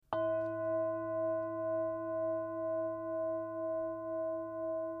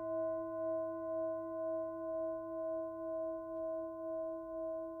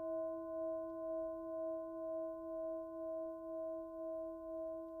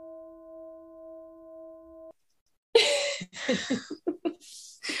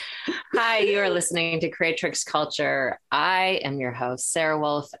Hi, you are listening to Creatrix Culture. I am your host, Sarah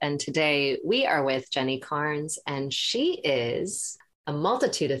Wolf, and today we are with Jenny Karns, and she is a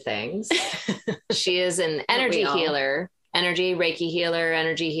multitude of things. She is an energy healer, energy Reiki healer,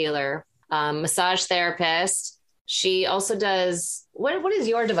 energy healer, massage therapist. She also does, what is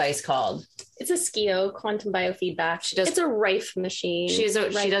your device called? It's a SKIO, quantum biofeedback. It's a Rife machine. She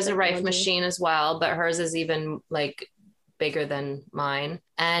does a Rife machine as well, but hers is even like bigger than mine.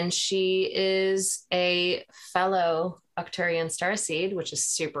 And she is a fellow Arcturian starseed, which is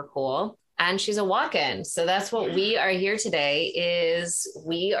super cool. And she's a walk-in. So that's what we are here today is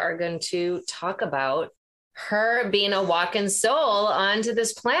we are going to talk about her being a walk-in soul onto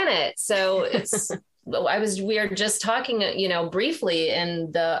this planet. So we were just talking, briefly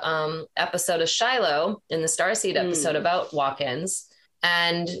in the episode of Shiloh, in the Starseed episode about walk-ins.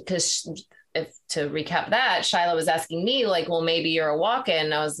 And to recap that, Shiloh was asking me like, well, maybe you're a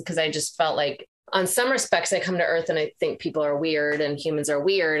walk-in. Because I just felt like on some respects I come to Earth and I think people are weird and humans are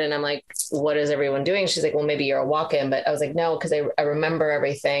weird. And I'm like, what is everyone doing? She's like, well, maybe you're a walk-in. But I was like, no, because I remember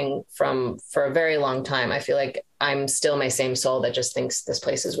everything for a very long time. I feel like I'm still my same soul that just thinks this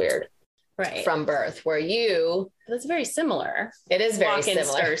place is weird. Right. From birth, where that's very similar. It is very walk-in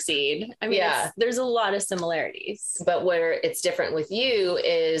similar. Starseed. I mean, there's a lot of similarities. But where it's different with you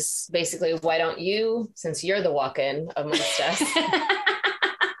is basically, why don't you, since you're the walk-in amongst us,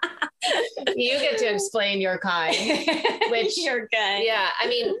 you get to explain your kind, which your kind. Yeah. I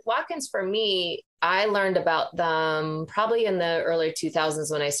mean, walk-ins for me, I learned about them probably in the early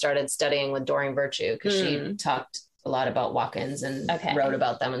 2000s when I started studying with Doreen Virtue, because she talked a lot about walk-ins and wrote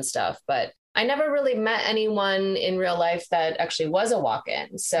about them and stuff. But I never really met anyone in real life that actually was a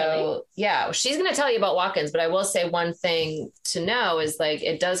walk-in. So yeah, she's going to tell you about walk-ins, but I will say one thing to know is like,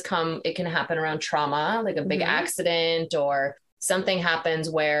 it can happen around trauma, like a big accident or something happens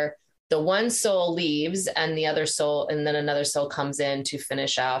where the one soul leaves and then another soul comes in to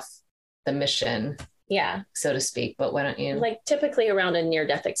finish off the mission. Yeah. So to speak. But why don't you? Like typically around a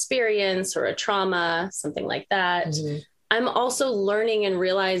near-death experience or a trauma, something like that. Mm-hmm. I'm also learning and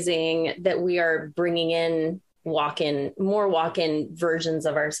realizing that we are bringing in more walk-in versions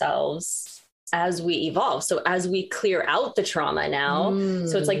of ourselves as we evolve. So as we clear out the trauma now,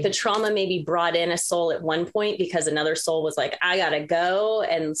 so it's like the trauma maybe brought in a soul at one point because another soul was like, I gotta go.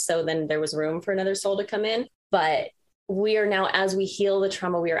 And so then there was room for another soul to come in. But we are now, as we heal the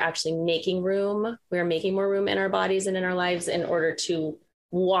trauma, we are actually making room. We are making more room in our bodies and in our lives in order to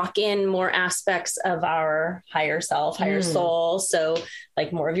walk in more aspects of our higher self, higher soul. So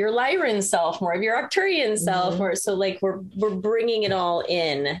like more of your Lyran self, more of your Arcturian self, so like we're bringing it all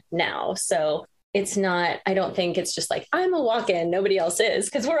in now. So it's not, I don't think it's just like, I'm a walk-in, nobody else is,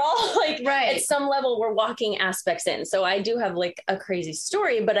 because we're all like, at some level, we're walking aspects in. So I do have like a crazy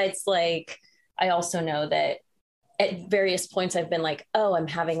story, but it's like, I also know that at various points I've been like, oh, I'm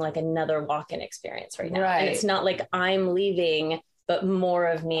having like another walk-in experience right now. And it's not like I'm leaving, but more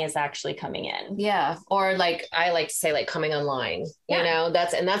of me is actually coming in. Yeah. Or like, I like to say like coming online,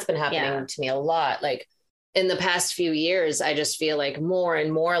 that's been happening to me a lot. Like in the past few years, I just feel like more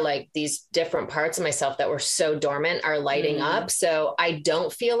and more like these different parts of myself that were so dormant are lighting up. So I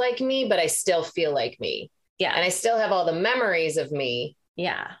don't feel like me, but I still feel like me. Yeah. And I still have all the memories of me.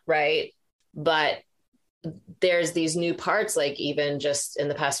 Yeah. Right. But there's these new parts, like even just in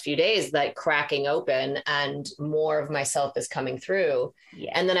the past few days, like cracking open and more of myself is coming through. Yeah.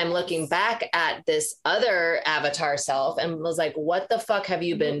 And then I'm looking back at this other avatar self and was like, what the fuck have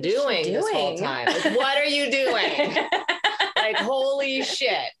you been doing this whole time? Like, what are you doing? Like, holy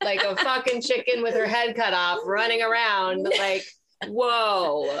shit, like a fucking chicken with her head cut off running around. Like,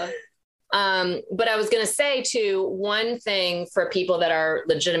 whoa. But I was going to say too, one thing for people that are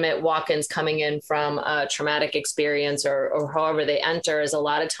legitimate walk-ins coming in from a traumatic experience or however they enter is a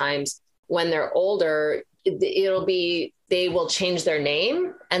lot of times when they're older, they will change their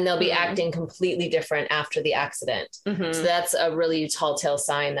name and they'll be acting completely different after the accident. So that's a really telltale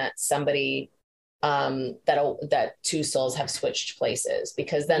sign that somebody that two souls have switched places,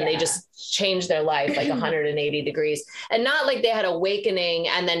 because then they just change their life like 180 degrees, and not like they had awakening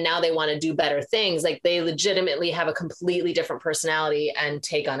and then now they want to do better things. Like they legitimately have a completely different personality and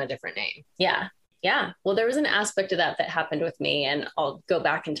take on a different name. Yeah. Yeah. Well, there was an aspect of that happened with me, and I'll go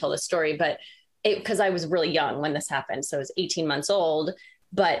back and tell the story, but because I was really young when this happened. So I was 18 months old.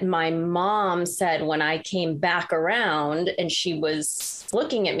 But my mom said when I came back around and she was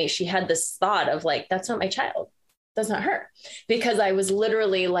looking at me, she had this thought of like, that's not my child. That's not her. Because I was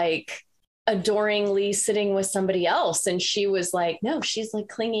literally like adoringly sitting with somebody else. And she was like, no, she's like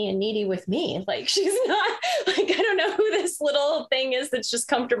clingy and needy with me. Like, she's not like, I don't know who this little thing is that's just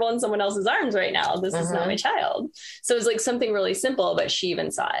comfortable in someone else's arms right now. This is not my child. So it was like something really simple, but she even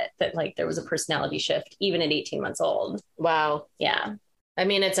saw it, that like there was a personality shift even at 18 months old. Wow. Yeah. I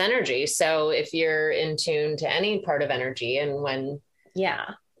mean, it's energy. So if you're in tune to any part of energy, and when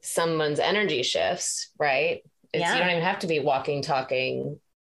someone's energy shifts, right? You don't even have to be walking, talking,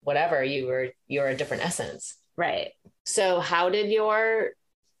 whatever. You're a different essence. Right. So how did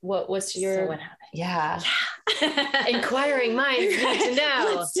what happened? Yeah. Inquiring minds need to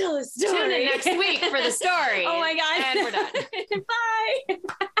know. Let's tell a story. Tune in next week for the story. Oh my God. And we're done. Bye.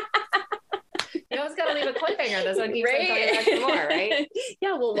 You always got to leave a cliffhanger. This one keeps on coming back for more, right?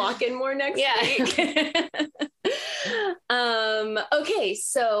 Yeah, we'll lock in more next week. Okay,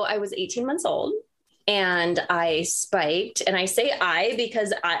 so I was 18 months old and I spiked, and I say I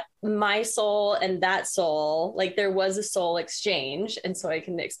because my soul and that soul, like there was a soul exchange. And so I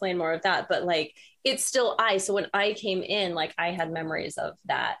can explain more of that, but like, it's still I. So when I came in, like I had memories of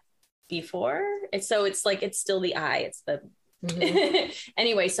that before. And so it's like, it's still the I, it's the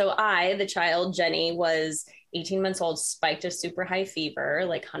Anyway, so I, the child, Jenny, was 18 months old, spiked a super high fever,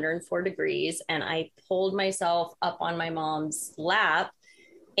 like 104 degrees. And I pulled myself up on my mom's lap.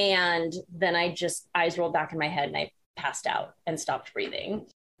 And then I just, eyes rolled back in my head and I passed out and stopped breathing.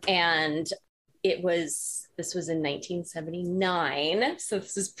 And this was in 1979. So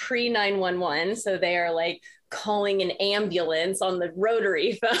this is pre 911. So they are like calling an ambulance on the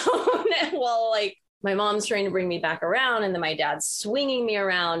rotary phone while like my mom's trying to bring me back around, and then my dad's swinging me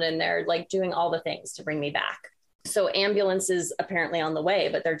around, and they're like doing all the things to bring me back. So ambulance is apparently on the way,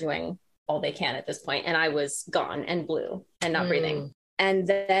 but they're doing all they can at this point. And I was gone and blue and not breathing. And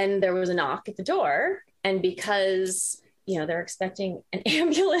then there was a knock at the door. And because, they're expecting an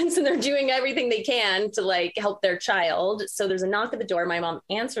ambulance and they're doing everything they can to like help their child. So there's a knock at the door. My mom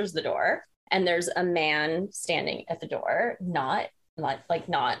answers the door, and there's a man standing at the door, not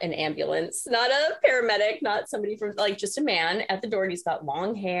an ambulance, not a paramedic, not somebody from like just a man at the door. And he's got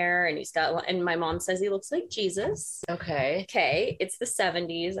long hair, and my mom says he looks like Jesus. Okay. It's the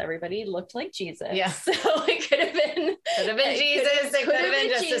 70s. Everybody looked like Jesus. Yeah. So it could have been Jesus. It could have been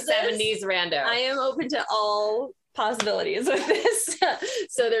just Jesus. A 70s rando. I am open to all possibilities with this.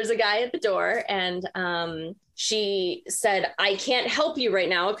 So there's a guy at the door, and she said, I can't help you right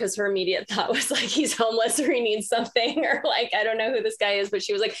now, because her immediate thought was like, he's homeless or he needs something, or like, I don't know who this guy is, but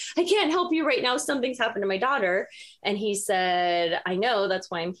she was like, I can't help you right now. Something's happened to my daughter. And he said, I know,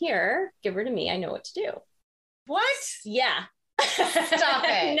 that's why I'm here. Give her to me. I know what to do. What? Yeah. Stop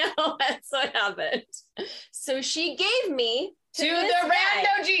it. No, that's what happened. So she gave me to the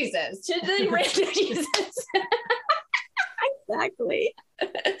rando Jesus. To the rando Jesus. Exactly.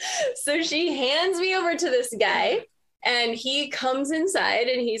 So she hands me over to this guy, and he comes inside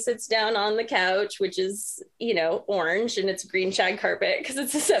and he sits down on the couch, which is, orange, and it's green shag carpet because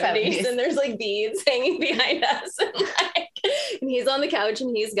it's the 70s and there's like beads hanging behind us. And he's on the couch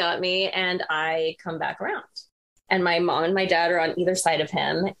and he's got me, and I come back around, and my mom and my dad are on either side of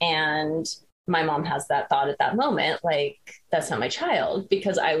him. And my mom has that thought at that moment, like, that's not my child,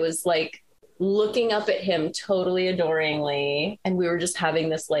 because I was like looking up at him totally adoringly, and we were just having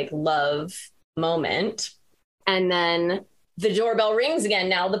this like love moment. And then the doorbell rings again.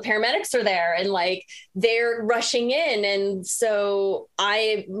 Now the paramedics are there, and like they're rushing in. And so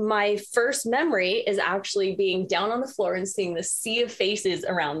my first memory is actually being down on the floor and seeing the sea of faces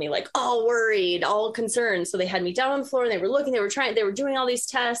around me, like all worried, all concerned. So they had me down on the floor, and they were looking, they were doing all these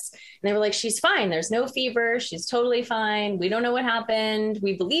tests, and they were like, she's fine. There's no fever. She's totally fine. We don't know what happened.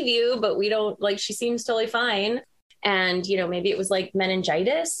 We believe you, but we don't, like, she seems totally fine. And, maybe it was like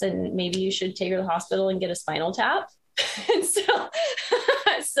meningitis, and maybe you should take her to the hospital and get a spinal tap. And so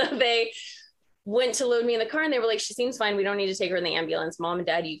they went to load me in the car, and they were like, she seems fine. We don't need to take her in the ambulance. Mom and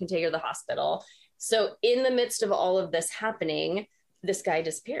dad, you can take her to the hospital. So in the midst of all of this happening, this guy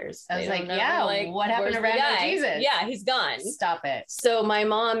disappears. I was like, what happened to rando Jesus? Yeah, he's gone. Stop it. So my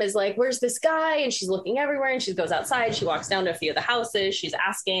mom is like, where's this guy? And she's looking everywhere, and she goes outside. She walks down to a few of the houses. She's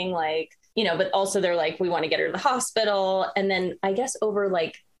asking, like, but also they're like, we want to get her to the hospital. And then I guess over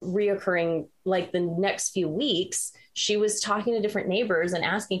like reoccurring, like the next few weeks, she was talking to different neighbors and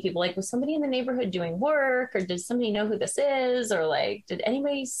asking people, like, was somebody in the neighborhood doing work, or does somebody know who this is? Or like, did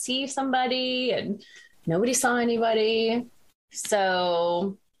anybody see somebody? And nobody saw anybody.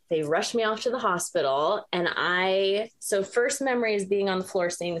 So they rushed me off to the hospital. And so first memory is being on the floor,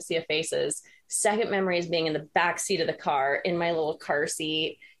 seeing the sea of faces. Second memory is being in the back seat of the car in my little car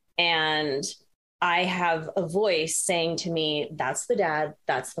seat. And I have a voice saying to me, that's the dad,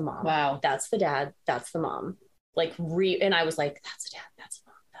 that's the mom. Wow. That's the dad, that's the mom. Like, and I was like, that's the dad, that's the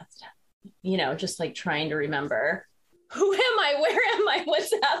mom, that's the dad. You know, just like trying to remember, who am I? Where am I?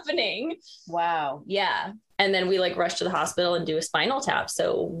 What's happening? Wow. Yeah. And then we like rush to the hospital and do a spinal tap.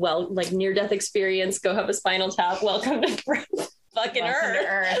 So, well, like near death experience, go have a spinal tap. Welcome to fucking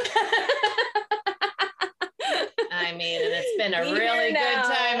Earth. I mean, and it's been a really good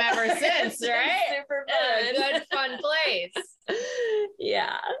time ever since, right? Super fun. A good, fun place.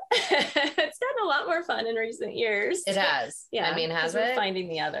 Yeah. It's gotten a lot more fun in recent years. It has. Yeah. I mean, has it? We're finding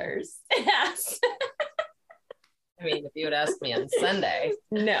the others. It has. I mean, if you would ask me on Sunday.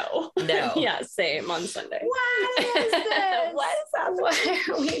 No. Yeah, same on Sunday. What is this? What is happening? Why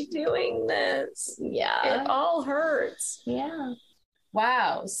are we doing this? Yeah. It all hurts. Yeah.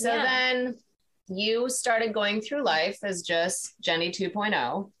 Wow. So then you started going through life as just Jenny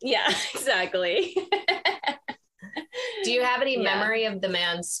 2.0. Yeah, exactly. Do you have any memory of the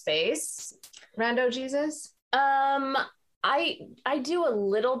man's face, Rando Jesus? I do a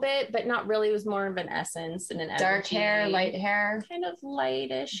little bit, but not really. It was more of an essence and an energy. Dark hair, light hair, kind of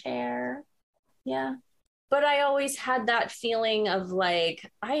lightish hair. Yeah. But I always had that feeling of like,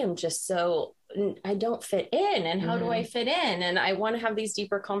 I am just so, I don't fit in. And how do I fit in? And I want to have these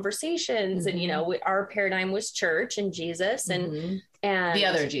deeper conversations. And, you know, our paradigm was church and Jesus and the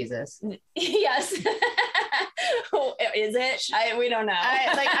other Jesus. Yes. Is it? We don't know.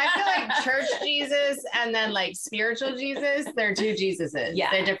 I feel like church Jesus and then like spiritual Jesus, they're two Jesuses. Yeah.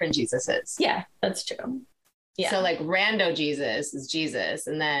 They're different Jesuses. Yeah, that's true. Yeah. So like Rando Jesus is Jesus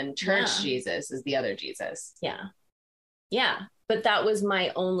and then church Jesus is the other Jesus. Yeah. Yeah. But that was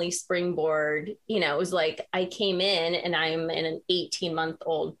my only springboard. You know, it was like I came in and I'm in an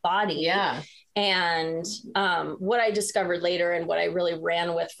 18-month-old body. Yeah. And what I discovered later and what I really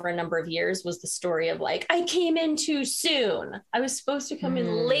ran with for a number of years was the story of like, I came in too soon. I was supposed to come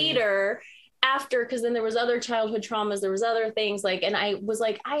in later after, because then there was other childhood traumas, there was other things like, and I was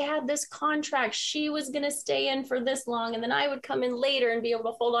like, I had this contract. She was going to stay in for this long. And then I would come in later and be able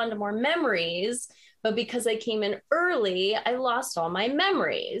to hold on to more memories. But because I came in early, I lost all my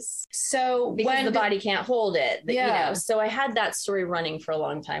memories. So because the body can't hold it, you know? So I had that story running for a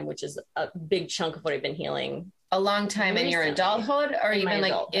long time, which is a big chunk of what I've been healing. A long time in your adulthood or even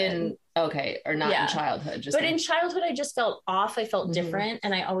like adulthood. or not in childhood. But in childhood, I just felt off. I felt different.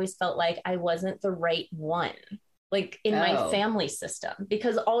 And I always felt like I wasn't the right one. Like in my family system,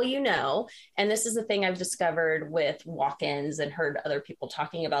 because all you know, and this is the thing I've discovered with walk-ins and heard other people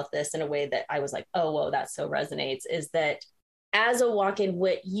talking about this in a way that I was like, oh, whoa, that so resonates, is that as a walk-in,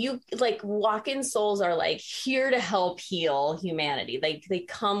 what you like, walk-in souls are like here to help heal humanity. They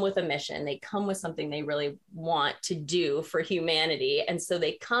come with a mission. They come with something they really want to do for humanity. And so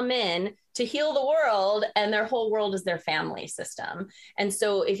they come in to heal the world, and their whole world is their family system. And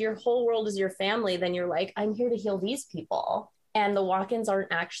so if your whole world is your family, then you're like, I'm here to heal these people. And the walk-ins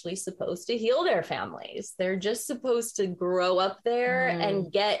aren't actually supposed to heal their families. They're just supposed to grow up there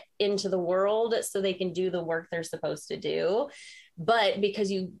and get into the world so they can do the work they're supposed to do. But because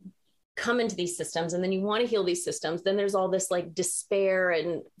you come into these systems and then you want to heal these systems, then there's all this like despair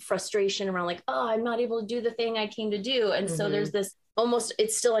and frustration around like, oh, I'm not able to do the thing I came to do. And so there's this almost,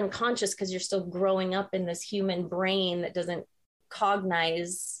 it's still unconscious because you're still growing up in this human brain that doesn't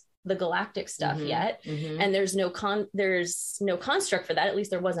cognize the galactic stuff yet. And there's no construct for that. At least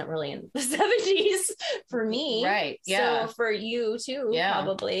there wasn't really in the 70s for me. Right. Yeah. So for you too,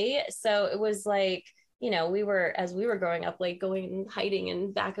 probably. So it was like, you know, as we were growing up, like going hiding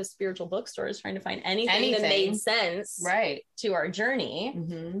in back of spiritual bookstores, trying to find anything that made sense to our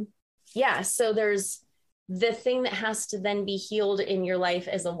journey. Yeah. So there's the thing that has to then be healed in your life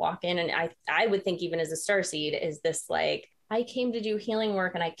as a walk-in. And I would think even as a starseed is this like, I came to do healing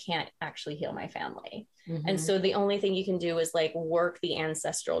work and I can't actually heal my family. And so the only thing you can do is like work the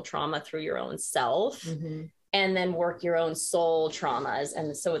ancestral trauma through your own self and then work your own soul traumas.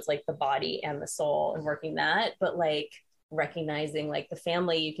 And so it's like the body and the soul and working that, but like recognizing like the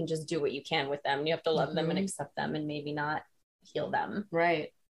family, you can just do what you can with them. You have to love them and accept them and maybe not heal them. Right.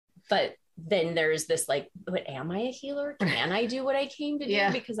 But then there's this like, but am I a healer? Can I do what I came to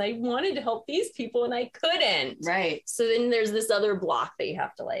do? Because I wanted to help these people and I couldn't. Right. So then there's this other block that you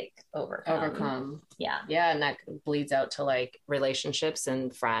have to like overcome. Yeah. Yeah. And that bleeds out to like relationships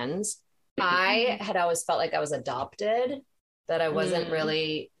and friends. I had always felt like I was adopted, that I wasn't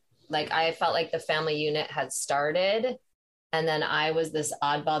really like, I felt like the family unit had started. And then I was this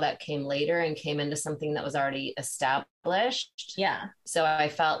oddball that came later and came into something that was already established. Yeah. So I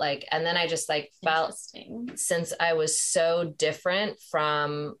felt like, and then I just like felt since I was so different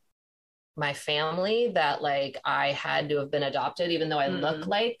from my family that like I had to have been adopted, even though I look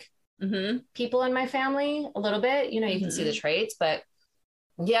like people in my family a little bit, you know, you can see the traits, but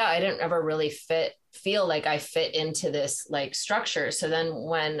yeah, I didn't ever really feel like I fit into this like structure. So then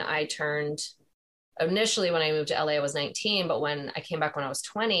when I initially when I moved to LA, I was 19, but when I came back when I was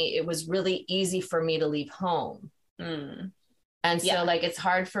 20, it was really easy for me to leave home. And so like, it's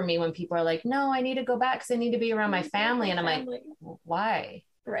hard for me when people are like, no, I need to go back because I need to be around my family. And I'm like, why?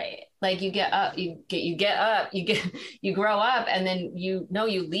 Right. Like you get up, you grow up, and then you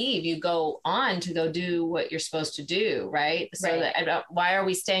leave, you go on to go do what you're supposed to do. Right. So why are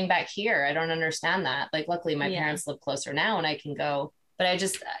we staying back here? I don't understand that. Like, luckily my parents live closer now and I can go, but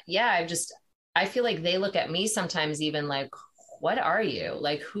I feel like they look at me sometimes even like, what are you?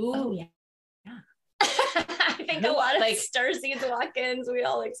 Like who? Oh, yeah. I think a lot of like Starseeds walk-ins, we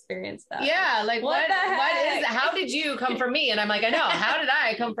all experience that. Yeah, like what is how did you come from me? And I'm like, I know, how did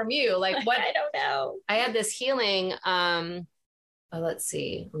I come from you? Like what? I don't know. I had this healing, let's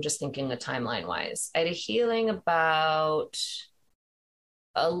see, I'm just thinking of timeline wise. I had a healing about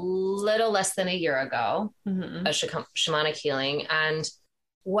a little less than a year ago, a shamanic healing. And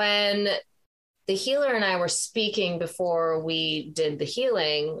when the healer and I were speaking before we did the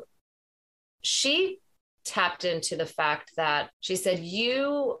healing, she tapped into the fact that she said,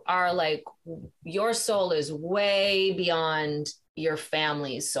 you are like, your soul is way beyond your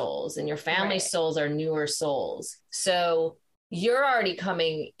family's souls, and your family's souls are newer souls. So you're already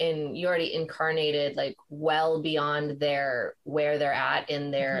you already incarnated like well beyond where they're at in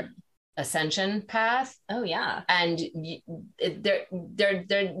their ascension path. Oh yeah. And they're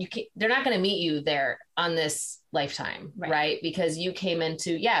not going to meet you there on this lifetime, right? Because you came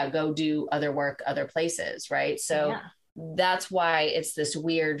into go do other work other places, right? So that's why it's this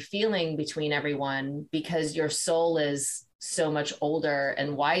weird feeling between everyone, because your soul is so much older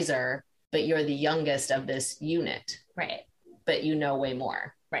and wiser, but you're the youngest of this unit, right? But you know way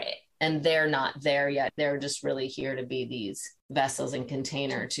more, right? And they're not there yet. They're just really here to be these vessels and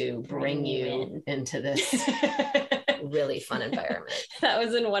container to bring you into this really fun environment. That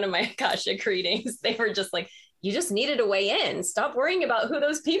was in one of my Akashic readings. They were just like, you just needed a way in. Stop worrying about who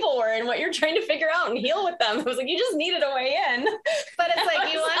those people were and what you're trying to figure out and heal with them. I was like, you just needed a way in. But it's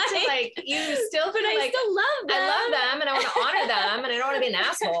like, you want to like, you still feel like, I still love them. I love them and I want to honor them and I don't want to be an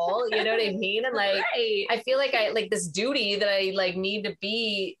asshole. You know what I mean? And like, I feel like I like this duty that I like need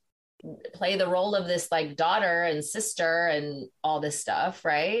to play the role of this like daughter and sister and all this stuff.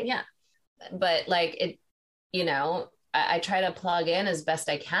 Right. Yeah. But like it, you know, I try to plug in as best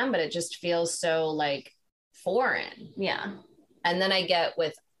I can, but it just feels so like foreign. Yeah. And then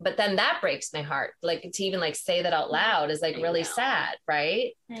but then that breaks my heart. Like to even like say that out loud is like really sad.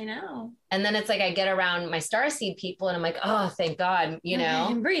 Right. I know. And then it's like, I get around my starseed people and I'm like, oh, thank God, you know, I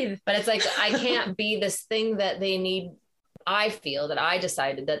can breathe. But it's like, I can't be this thing that they need. I feel that I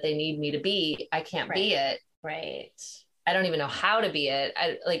decided that they need me to be. I can't be it. Right. I don't even know how to be it.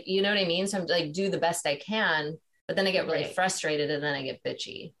 I like, you know what I mean? So I'm like, do the best I can, but then I get really frustrated and then I get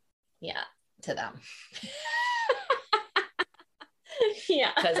bitchy. Yeah. To them.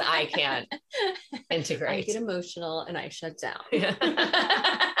 Yeah. Because I can't integrate. I get emotional and I shut down. Yeah.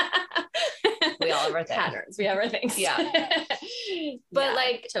 We all have our patterns. We have our things. Yeah. But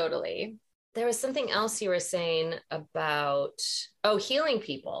like, totally. There was something else you were saying about, healing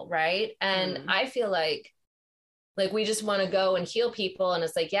people. Right. And I feel like we just want to go and heal people. And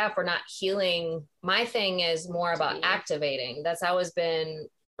it's like, if we're not healing, my thing is more about activating. That's always been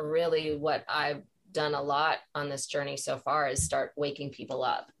really what I've done a lot on this journey so far, is start waking people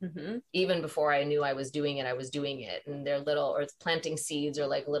up. Even before I knew I was doing it. And they're little, or it's planting seeds or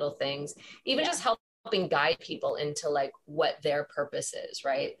like little things, even just helping guide people into like what their purpose is.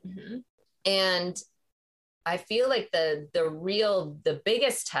 Right. And I feel like the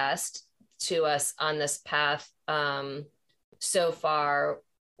biggest test to us on this path so far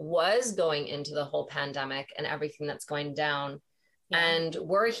was going into the whole pandemic and everything that's going down. And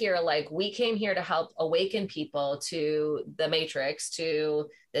we're here, like, we came here to help awaken people to the matrix, to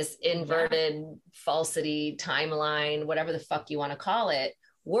this inverted falsity timeline, whatever the fuck you want to call it,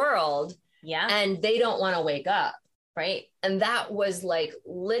 world. Yeah. And they don't want to wake up. Right. And that was like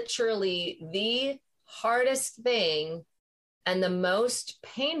literally the hardest thing and the most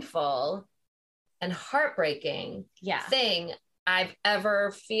painful and heartbreaking thing I've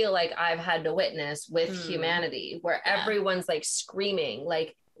ever feel like I've had to witness with humanity, where everyone's like screaming,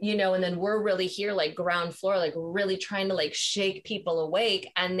 like, you know, and then we're really here, like ground floor, like really trying to like shake people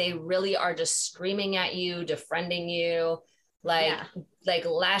awake. And they really are just screaming at you, defriending you, like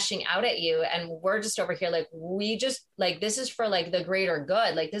lashing out at you. And we're just over here, like, we just like, this is for like the greater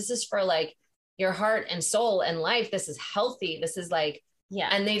good. Like, this is for like your heart and soul and life. This is healthy. This is like,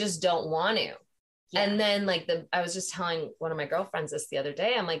 and they just don't want to. And then like I was just telling one of my girlfriends this the other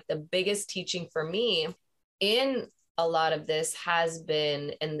day. I'm like, the biggest teaching for me in a lot of this has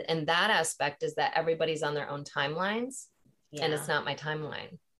been, and that aspect is that everybody's on their own timelines and it's not my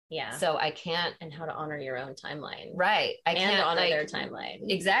timeline. Yeah. So I can't. And how to honor your own timeline. Right. I can't honor their timeline.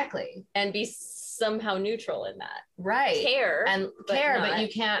 Exactly. And be somehow neutral in that. Right. Care. But I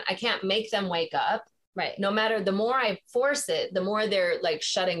can't make them wake up. Right. No matter, the more I force it, the more they're like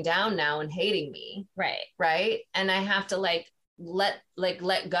shutting down now and hating me. Right. Right. And I have to let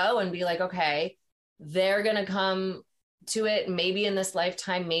go and be like, okay, they're going to come to it maybe in this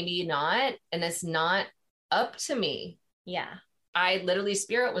lifetime, maybe not. And it's not up to me. Yeah.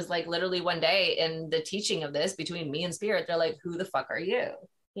 Spirit was like literally one day in the teaching of this between me and Spirit, they're like, who the fuck are you?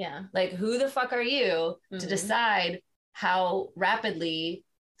 Yeah. Like, who the fuck are you to decide how rapidly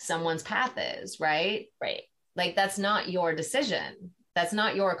someone's path is, right? Right. Like, that's not your decision. That's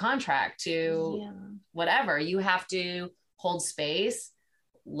not your contract to whatever. You have to hold space,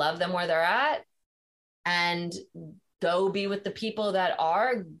 love them where they're at, and go be with the people that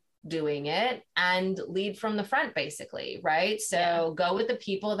are doing it and lead from the front, basically, right? So go with the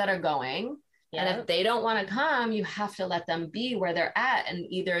people that are going. Yep. And if they don't want to come, you have to let them be where they're at. And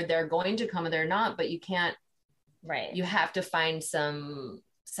either they're going to come or they're not, but you can't, you have to find some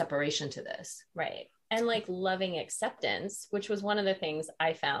separation to this. Right. And like loving acceptance, which was one of the things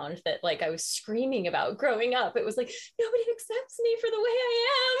I found that like I was screaming about growing up. It was like, nobody accepts me for the way I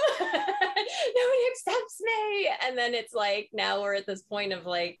am. Nobody accepts me. And then it's like, now we're at this point of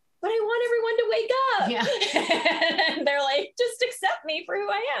like, but I want everyone to wake up. Yeah. And they're like, just accept me for who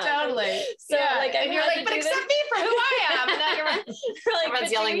I am. Totally. So like, and you're like, but accept me for who I am. And then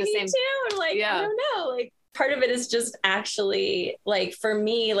everyone's yelling the same. Too. And like, I don't know, like, part of it is just actually like, for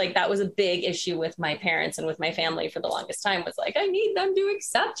me, like that was a big issue with my parents and with my family for the longest time, was like, I need them to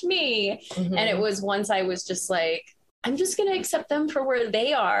accept me. Mm-hmm. And it was once I was just like, I'm just going to accept them for where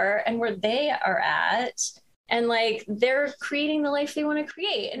they are and where they are at. And like, they're creating the life they want to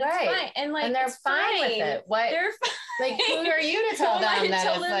create. And it's fine. And like, and they're fine with it. What? They're fine. Like, who are you to tell them that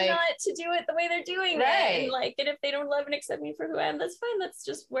tell them like, not to do it the way they're doing it? And like, and if they don't love and accept me for who I am, that's fine. That's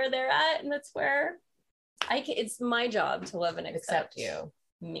just where they're at. And that's where it's my job to love and accept you,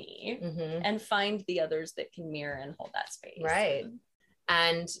 me, and find the others that can mirror and hold that space. Right.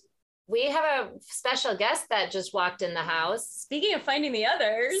 And we have a special guest that just walked in the house. Speaking of finding the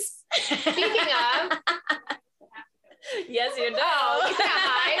others. Speaking of. Yes, you know.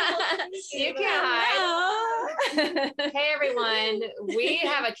 You can't hide. Hey, everyone. We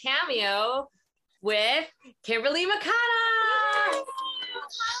have a cameo with Kimberly McConnell.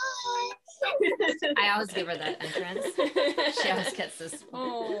 I always give her that entrance. She always gets this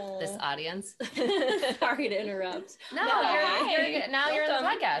audience. Sorry to interrupt. No, you're in the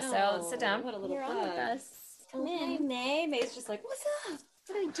podcast, so sit down. What a little fun with us. Come in. May's just like, what's up?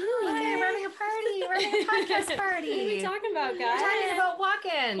 What are we doing? Okay, we're having a party. We're having a podcast party. What are we talking about, guys? We're talking about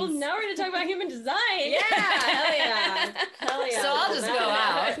walk-ins. Well, now we're going to talk about human design. Yeah, hell yeah. Hell yeah. So I'll just go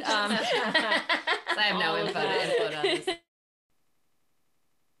out. I have no input on this.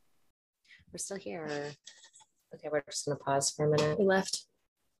 We're still here. Okay, we're just going to pause for a minute. We left.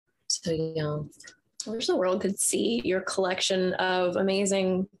 So young. I wish the world could see your collection of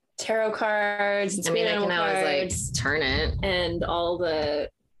amazing tarot cards and spirit animal cards. I was like, turn it. And all the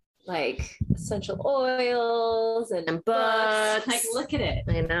like essential oils and books. Like, look at it.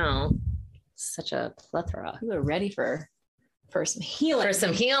 I know. Such a plethora. We were ready for some healing. For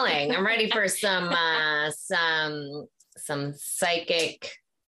some healing. I'm ready for some psychic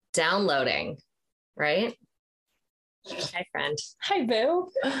downloading, right? Hi, friend. Hi, boo.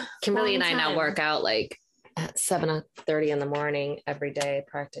 Kimberly and I now work out like at 7:30 in the morning every day,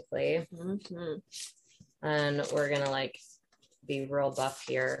 practically. Mm-hmm. And we're gonna like be real buff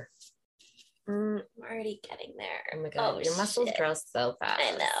here. I'm already getting there. Oh my god, your muscles grow so fast.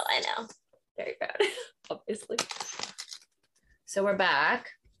 I know. Very proud, obviously. So we're back.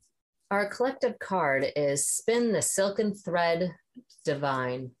 Our collective card is Spin the Silken Thread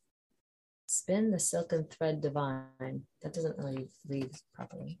Divine. Spin the Silken Thread Divine. That doesn't really read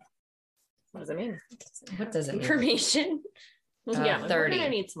properly. What does it mean? What does it mean? Information. Yeah, 30. We're gonna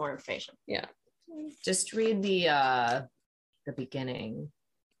need some more information. Yeah. Just read the beginning.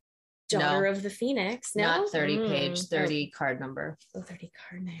 Daughter of the Phoenix. No? Not 30 page, 30 card number. Oh, 30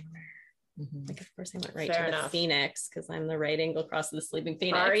 card number. Mm-hmm. Like, of course I went right Fair to the enough. Phoenix because I'm the right angle across the sleeping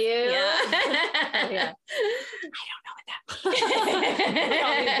Phoenix. Are you? Yeah. Yeah. I don't know what that means.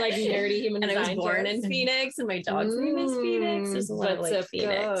 All these like nerdy human And I was design born jokes. in Phoenix and my dog's name is Phoenix. There's a lot of like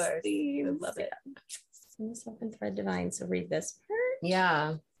Phoenix themes. I love it. Myself and thread divine. So read this part.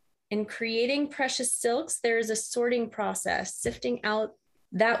 Yeah. In creating precious silks, there is a sorting process, sifting out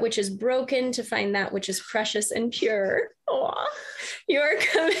that which is broken to find that which is precious and pure. Aww. You are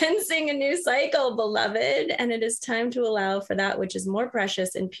commencing a new cycle, beloved, and it is time to allow for that which is more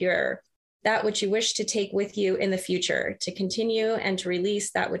precious and pure, that which you wish to take with you in the future, to continue and to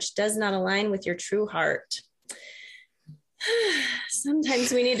release that which does not align with your true heart.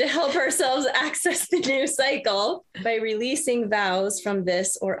 Sometimes we need to help ourselves access the new cycle by releasing vows from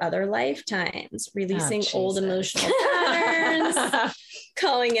this or other lifetimes, releasing old emotional patterns,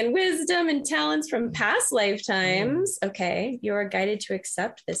 calling in wisdom and talents from past lifetimes. Okay, you are guided to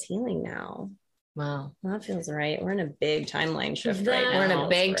accept this healing now. Wow. That feels right. We're in a big timeline shift right now. We're in a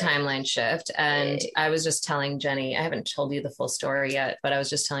big timeline shift. And Big. I was just telling Jenny, I haven't told you the full story yet, but I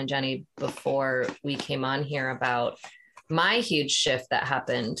was just telling Jenny before we came on here about my huge shift that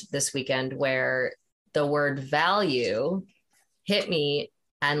happened this weekend, where the word value hit me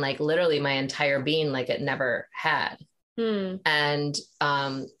and like literally my entire being, like it never had. And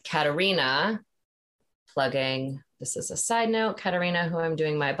Katarina, plugging, this is a side note, Katarina, who I'm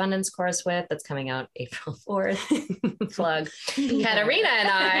doing my abundance course with, that's coming out April 4th. Plug. Katarina and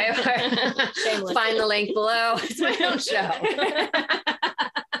I find the link below. It's my own show.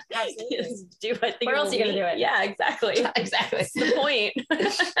 Absolutely. Do what Where else are you going to do it? Yeah, exactly. Exactly. That's the point.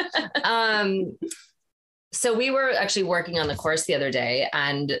 So we were actually working on the course the other day,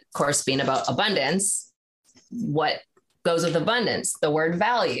 and course being about abundance, what goes with abundance? The word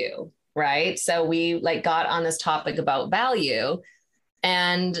value, right? So we like got on this topic about value,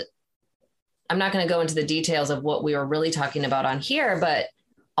 and I'm not going to go into the details of what we were really talking about on here, but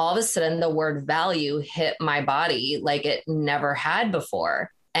all of a sudden the word value hit my body like it never had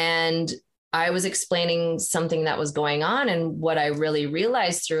before. And I was explaining something that was going on, and what I really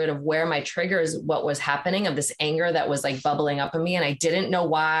realized through it of where my triggers, what was happening, of this anger that was like bubbling up in me. And I didn't know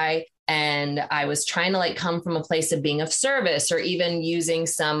why. And I was trying to like come from a place of being of service, or even using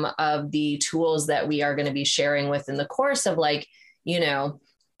some of the tools that we are going to be sharing within the course of like, you know,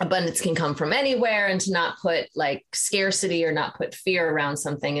 abundance can come from anywhere, and to not put like scarcity or not put fear around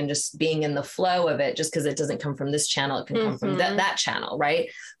something, and just being in the flow of it. Just because it doesn't come from this channel, it can come from that channel. Right.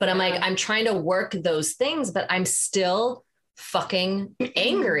 But I'm like, I'm trying to work those things, but I'm still fucking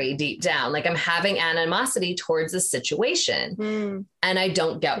angry deep down. Like I'm having animosity towards the situation and I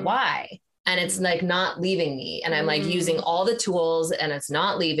don't get why. And it's like not leaving me. And I'm like using all the tools and it's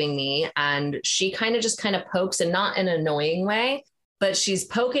not leaving me. And she kind of pokes, and not in an annoying way, but she's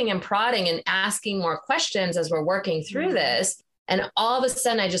poking and prodding and asking more questions as we're working through this. And all of a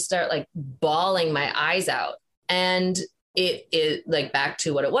sudden I just start like bawling my eyes out. And it like back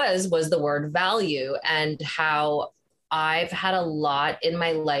to what it was the word value, and how I've had a lot in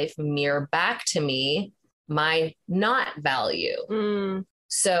my life mirror back to me my not value.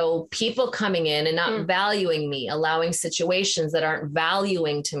 So people coming in and not valuing me, allowing situations that aren't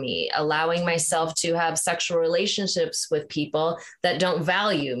valuing to me, allowing myself to have sexual relationships with people that don't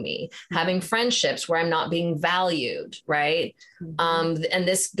value me, having friendships where I'm not being valued. Right. And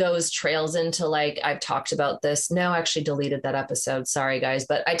this trails into like, I've talked about this. No, I actually deleted that episode. Sorry guys.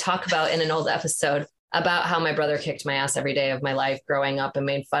 But I talk about in an old episode about how my brother kicked my ass every day of my life growing up and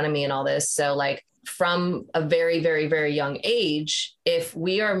made fun of me and all this. So like, from a very, very, very young age, if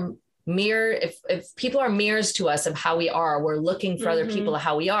we are if people are mirrors to us of how we are, we're looking for other people of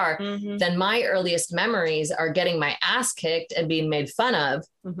how we are, then my earliest memories are getting my ass kicked and being made fun of.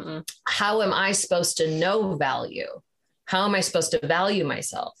 How am I supposed to know value? How am I supposed to value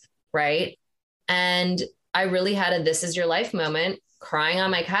myself? Right. And I really had a this is your life moment, crying on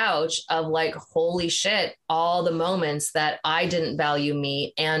my couch of like, holy shit, all the moments that I didn't value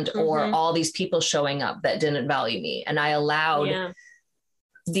me, and or all these people showing up that didn't value me. And I allowed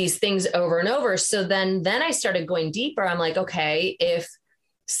these things over and over. So then I started going deeper. I'm like, okay, if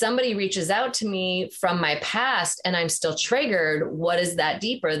somebody reaches out to me from my past and I'm still triggered, what is that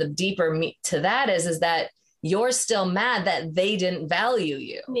deeper? The deeper to that is that you're still mad that they didn't value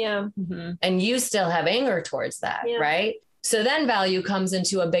you. Yeah. And you still have anger towards that. Right. So then value comes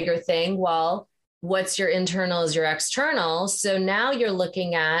into a bigger thing. Well, what's your internal is your external. So now you're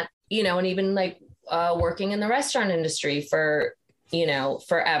looking at, you know, and even like working in the restaurant industry for, you know,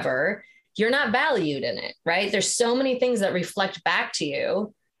 forever, you're not valued in it, right? There's so many things that reflect back to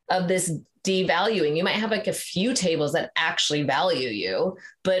you of this devaluing. You might have like a few tables that actually value you,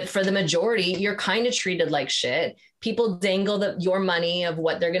 but for the majority, you're kind of treated like shit. People dangle your money of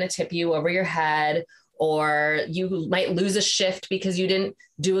what they're going to tip you over your head, or you might lose a shift because you didn't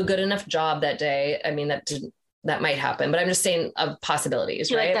do a good enough job that day. I mean, that might happen, but I'm just saying of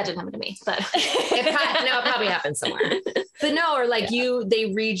possibilities, right? Like, that didn't happen to me, but it probably happened somewhere. But no, or like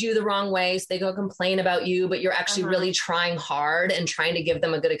they read you the wrong way. So they go complain about you, but you're actually really trying hard and trying to give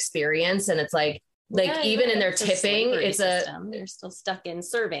them a good experience. And it's like even in their tipping, they're still stuck in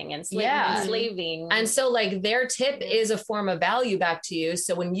serving and slaving. And so like their tip is a form of value back to you.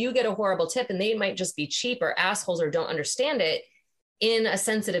 So when you get a horrible tip and they might just be cheap or assholes or don't understand it, in a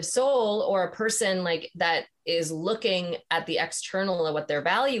sensitive soul or a person like that is looking at the external of what their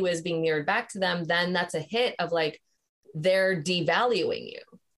value is being mirrored back to them, then that's a hit of like, they're devaluing you.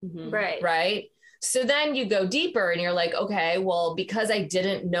 Mm-hmm. Right. So then you go deeper and you're like, okay, well, because I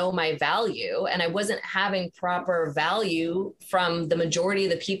didn't know my value and I wasn't having proper value from the majority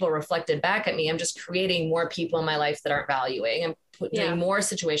of the people reflected back at me, I'm just creating more people in my life that aren't valuing and doing more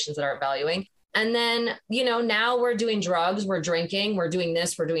situations that aren't valuing. And then, now we're doing drugs, we're drinking, we're doing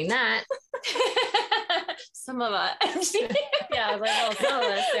this, we're doing that. Some of us. Yeah, I was like, well, some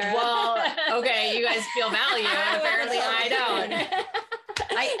of us, Sarah. Well, okay, you guys feel value. Apparently I don't.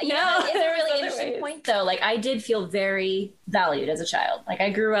 It's a really interesting point though. Like I did feel very valued as a child. Like I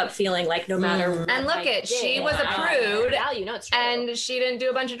grew up feeling like no matter what and look at she was a prude value. No, it's true. And she didn't do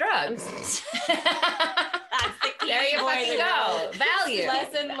a bunch of drugs. There you fucking go. Value.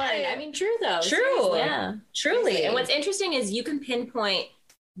 Lesson learned. I mean, true though. True. Seriously. Yeah. Truly. And what's interesting is you can pinpoint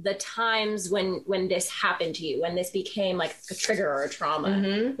the times when this happened to you, when this became like a trigger or a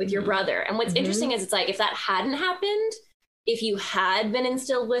trauma with your brother. And what's interesting is it's like, if that hadn't happened, if you had been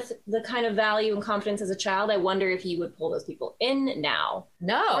instilled with the kind of value and confidence as a child, I wonder if you would pull those people in now.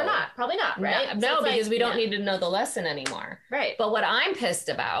 No. Or not. Probably not, right? No, so because we don't need to know the lesson anymore. Right. But what I'm pissed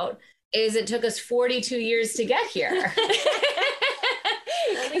about is it took us 42 years to get here.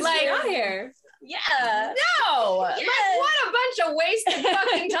 Like, got here. Yeah. No. Yes. Like, what a bunch of wasted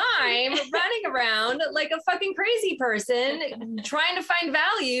fucking time running around like a fucking crazy person trying to find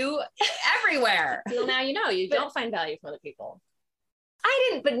value everywhere. Well, now you don't find value from other people. I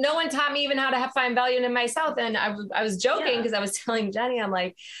didn't, but no one taught me even how to find value in myself. And I was joking because I was telling Jenny, I'm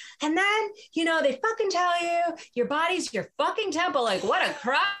like, and then, they fucking tell you your body's your fucking temple. Like, what a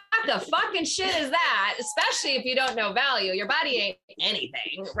crock of fucking shit is that? Especially if you don't know value. Your body ain't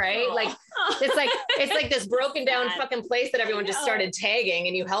anything, right? Oh. Like, it's like this broken down fucking place that everyone just started tagging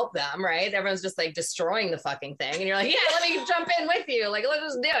and you help them, right? Everyone's just like destroying the fucking thing. And you're like, yeah, let me jump in with you. Like, let's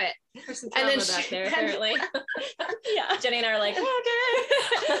just do it. And then back there, apparently. Yeah. Jenny and I are like, okay.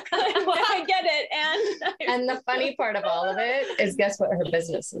 I get it. And the funny part of all of it is, guess what her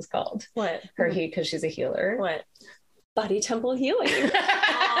business is called? What? Because she's a healer. What? Body Temple Healing. Oh,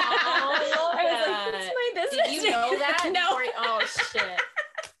 I was like, that's my business. Did you know that? No. Oh, shit.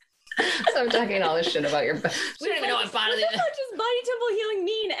 So I'm talking all this shit about your. We don't even know what body. What does Body Temple Healing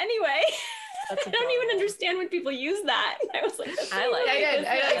mean anyway? I don't even understand when people use that. I was like, I did.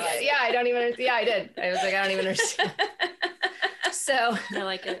 I was like, I don't even understand. So I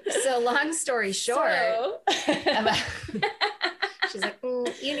like it. So long story short, she's like,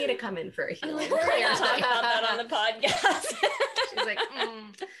 you need to come in for a healing. We're going to talk about that on the podcast. She's like,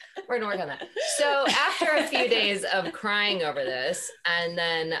 we're going to work on that. So after a few days of crying over this, and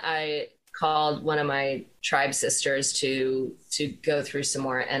then I called one of my tribe sisters to go through some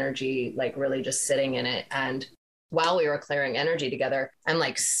more energy, like really just sitting in it. And while we were clearing energy together, I'm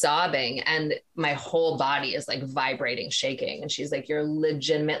like sobbing and my whole body is like vibrating, shaking. And she's like, you're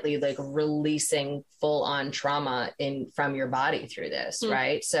legitimately like releasing full on trauma from your body through this.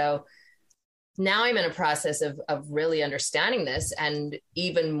 Right. So now I'm in a process of really understanding this, and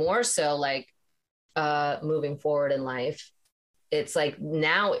even more so like moving forward in life. It's like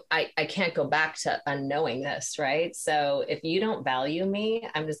now I can't go back to unknowing this, right? So if you don't value me,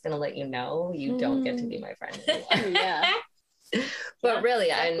 I'm just going to let you know you don't get to be my friend anymore. Yeah. But really,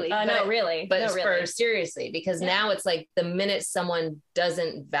 exactly. For seriously, because now it's like the minute someone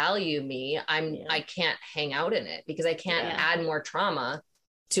doesn't value me, I can't hang out in it because I can't add more trauma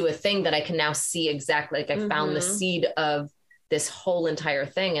to a thing that I can now see exactly. Like I found the seed of this whole entire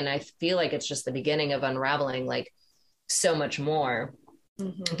thing. And I feel like it's just the beginning of unraveling like so much more.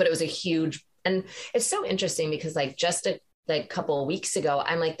 But it was a huge, and it's so interesting because like just a couple of weeks ago,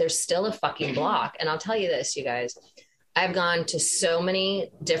 I'm like, there's still a fucking block. And I'll tell you this, you guys, I've gone to so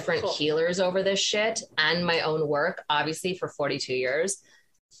many different healers over this shit and my own work, obviously for 42 years.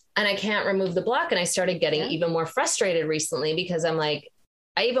 And I can't remove the block. And I started getting even more frustrated recently because I'm like,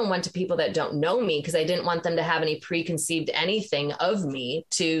 I even went to people that don't know me because I didn't want them to have any preconceived anything of me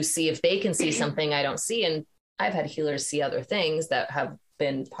to see if they can see something I don't see. And I've had healers see other things that have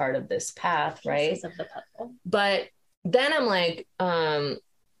been part of this path, right? Of the puzzle. But then I'm like,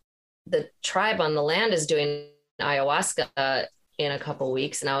 the tribe on the land is doing ayahuasca in a couple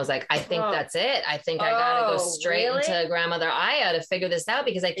weeks. And I was like, I think that's it. I think I gotta go straight into grandmother Aya to figure this out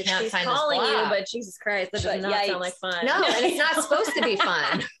because I can't find this calling block. you, but Jesus Christ, that does not sound like fun. No, and it's not supposed to be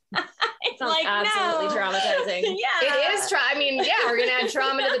fun. It sounds absolutely traumatizing. Yeah. It is I mean, yeah, we're gonna add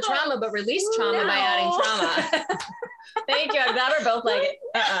trauma to the trauma, but release trauma by adding trauma. Thank you. I'm glad we're both like,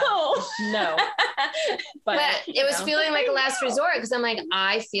 no. But it was feeling like a last resort because I'm like,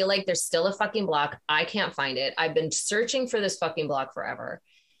 I feel like there's still a fucking block. I can't find it. I've been searching for this fucking block forever.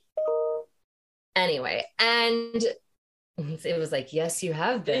 Anyway, and it was like, yes, you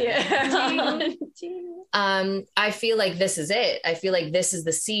have been. Yeah. I feel like this is it. I feel like this is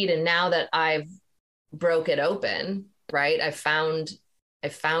the seed. And now that I've broke it open, right? I found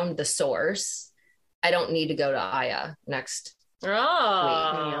the source. I don't need to go to Aya next week. There you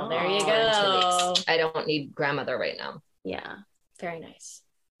Or in 2 go. weeks. I don't need grandmother right now. Yeah. Very nice.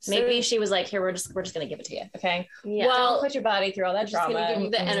 Maybe she was like, here, we're just going to give it to you. Okay. Yeah. Well, don't put your body through all that just drama. gonna give you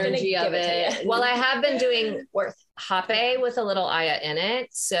the I'm just gonna energy give of to it. you. Well, I have been doing Worth. hape with a little Aya in it.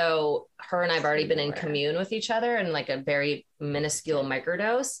 So her and I've already been in commune with each other in like a very minuscule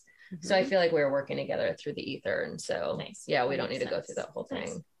microdose. So I feel like we were working together through the ether. And so, yeah, we don't need to go through that whole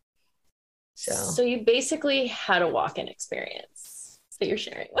thing. So you basically had a walk-in experience that you're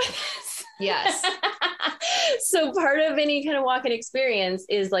sharing with us. Yes. So part of any kind of walk-in experience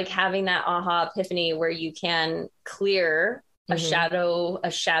is like having that aha epiphany where you can clear a shadow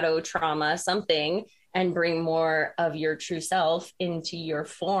trauma, something, and bring more of your true self into your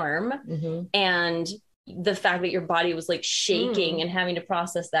form. And the fact that your body was like shaking and having to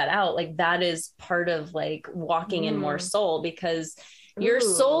process that out, like that is part of like walking in more soul, because your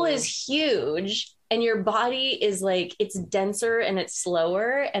soul is huge and your body is like, it's denser and it's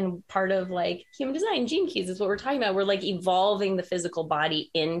slower. And part of like human design, gene keys is what we're talking about. We're like evolving the physical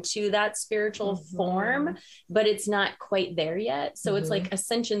body into that spiritual form, but it's not quite there yet. So it's like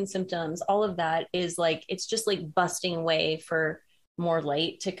ascension symptoms, all of that is like, it's just like busting way for more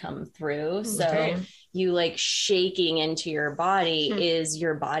light to come through. So you like shaking into your body is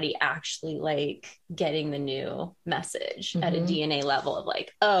your body actually like getting the new message at a DNA level of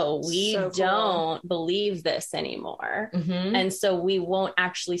like, oh, we don't believe this anymore. And so we won't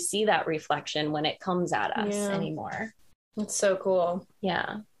actually see that reflection when it comes at us anymore. It's so cool.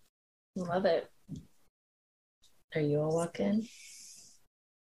 Yeah. Love it. Are you a walk-in?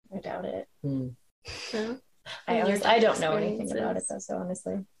 I doubt it. Yeah. I don't know anything about it though, so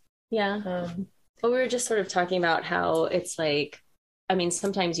honestly. Yeah. Well, we were just sort of talking about how it's like, I mean,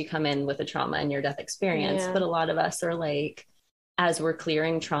 sometimes you come in with a trauma and near death experience, but a lot of us are like, as we're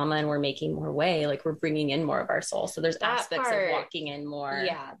clearing trauma and we're making more way, like we're bringing in more of our soul. So there's aspects of walking in more.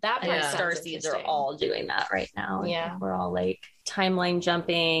 Yeah. That part star seeds are all doing that right now. Yeah. We're all like timeline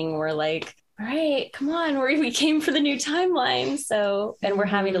jumping. We're like, all right, come on, we came for the new timeline. So, and we're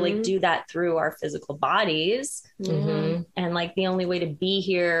having to like do that through our physical bodies. And like the only way to be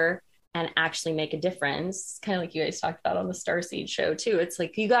here and actually make a difference, kind of like you guys talked about on the Starseed show too. It's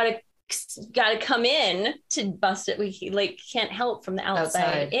like, you gotta come in to bust it. We like can't help from the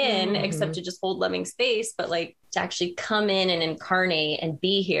outside in except to just hold loving space, but like to actually come in and incarnate and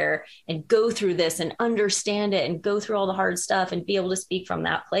be here and go through this and understand it and go through all the hard stuff and be able to speak from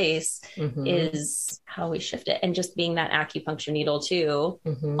that place is how we shift it. And just being that acupuncture needle too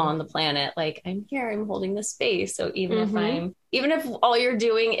on the planet, like I'm here, I'm holding this space. So even if all you're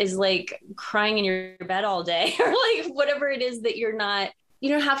doing is like crying in your bed all day or like whatever it is that you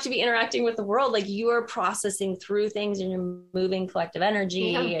don't have to be interacting with the world. Like you are processing through things and you're moving collective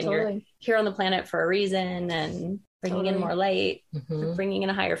energy and you're here on the planet for a reason and bringing in more light, bringing in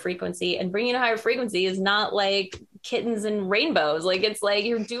a higher frequency. And bringing in a higher frequency is not like kittens and rainbows. Like it's like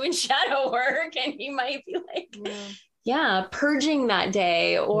you're doing shadow work and you might be like, purging that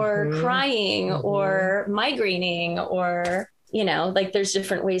day or crying or migraining or, you know, like there's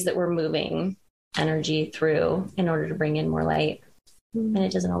different ways that we're moving energy through in order to bring in more light. And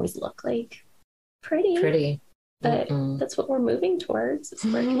it doesn't always look like pretty, but that's what we're moving towards. It's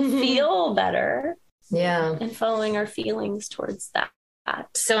where we can feel better. Yeah. And following our feelings towards that.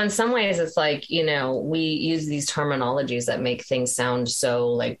 So in some ways it's like, you know, we use these terminologies that make things sound so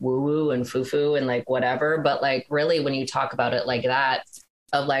like woo woo and foo foo and like whatever. But like really when you talk about it like that,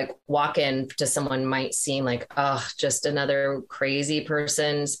 of like walk in to someone might seem like, oh, just another crazy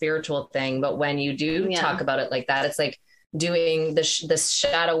person, spiritual thing. But when you do talk about it like that, it's like, doing the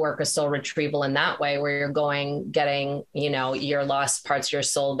shadow work of soul retrieval in that way, where you're getting, your lost parts of your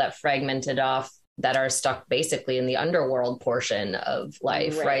soul that fragmented off, that are stuck basically in the underworld portion of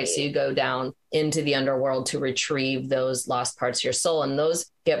life, right? So you go down into the underworld to retrieve those lost parts of your soul. And those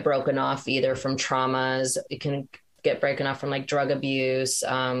get broken off either from traumas. It can get broken off from like drug abuse,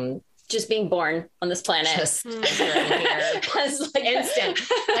 just being born on this planet. Just like instant.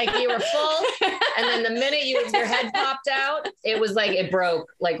 Like you were full. And then the minute your head popped out, it was like, it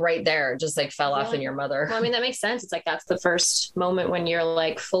broke like right there, just like fell off in your mother. Well, I mean, that makes sense. It's like, that's the first moment when you're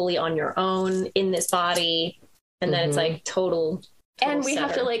like fully on your own in this body. And then it's like total and we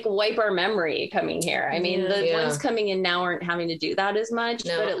have to like wipe our memory coming here. I mean, the ones coming in now aren't having to do that as much,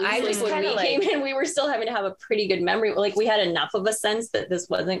 but at least when we came in, we were still having to have a pretty good memory. Like we had enough of a sense that this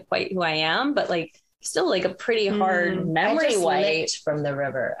wasn't quite who I am, but like still like a pretty hard memory wipe from the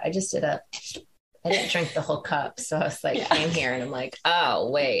river. I didn't drink the whole cup. So I was like, came here and I'm like, oh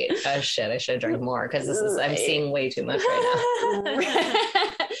wait, oh shit, I should have drank more. Cause I'm seeing way too much right now.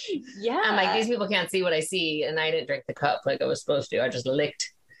 Yeah. I'm like, these people can't see what I see. And I didn't drink the cup like I was supposed to. I just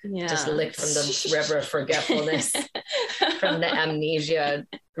licked from the river of forgetfulness, from the amnesia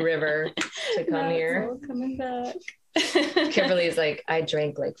river to come here. Coming back. Kimberly's like, I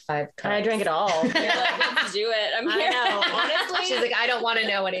drank like 5 cups. I drank it all. You're like, let's do it. I'm here. I know. Honestly, she's like, I don't want to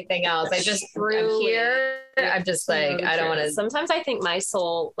know anything else. I just I'm here. I'm just like, I don't want to. Sometimes I think my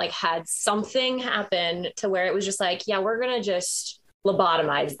soul like had something happen to where it was just like, yeah, we're going to just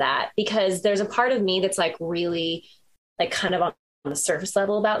lobotomize that, because there's a part of me that's like really like kind of on the surface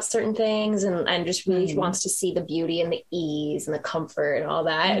level about certain things and just really wants to see the beauty and the ease and the comfort and all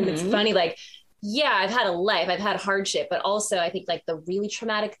that. And it's funny, like, yeah, I've had a life, I've had hardship, but also I think like the really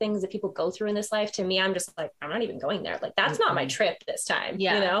traumatic things that people go through in this life, to me, I'm just like, I'm not even going there. Like, that's not my trip this time,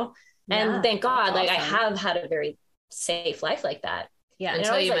 And thank God, like I have had a very safe life like that. Yeah,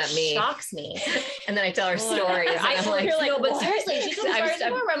 until you met me. Shocks me. And then I tell her stories. I'm like, no, but seriously, she told me stories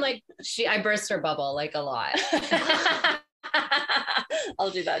before where I'm like, I burst her bubble like a lot.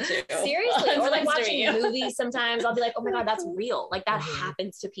 I'll do that too. Seriously. Or like watching movies sometimes, I'll be like, oh my God, that's real. Like that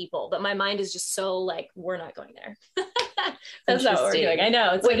happens to people. But my mind is just so like, we're not going there. That's not what we're doing. I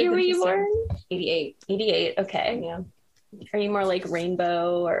know. What year were you born? 88. 88. Okay. Yeah. Are you more like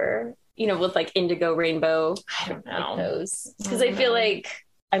rainbow or, with like indigo rainbow? I don't know. Like those. Because I feel like,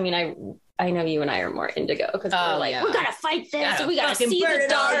 I mean, I know you and I are more indigo because we're like, we gotta fight this, and we gotta see the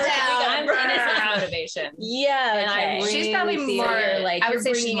dark. I'm innocent motivation. Yeah, and she's probably more like, I would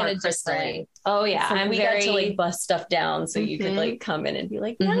say she's more in a different. Oh yeah, so we got to like bust stuff down so you could like come in and be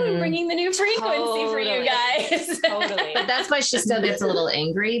like, now I'm bringing the new frequency for you guys. Totally. But that's why she still gets a little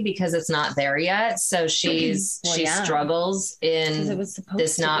angry because it's not there yet. So she struggles in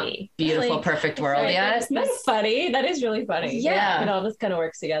this not beautiful, perfect world yet. That's funny. That is really funny. Yeah. It all just kind of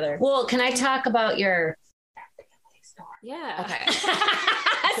works together. Well, can I talk about your story? Yeah. Okay.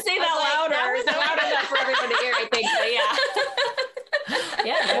 Say that louder. It's loud enough for everyone to hear, I think. But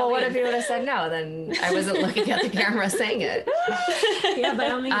yeah. Well, what if you would have said no? Then I wasn't looking at the camera saying it. Yeah,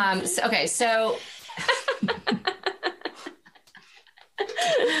 but only. So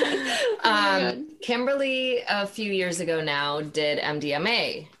Kimberly a few years ago now did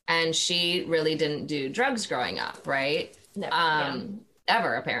MDMA, and she really didn't do drugs growing up, right? Never.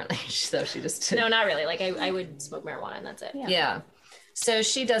 Ever, apparently. So she just no, not really. Like I would smoke marijuana and that's it. Yeah. So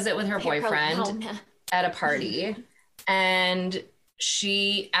she does it with her boyfriend at a party, and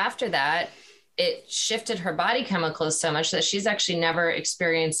after that, it shifted her body chemicals so much that she's actually never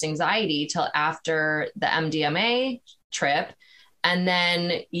experienced anxiety till after the MDMA trip. And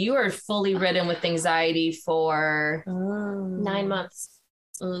then you are fully ridden with anxiety for 9 months.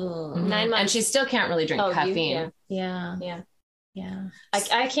 9 months. And she still can't really drink caffeine. Yeah.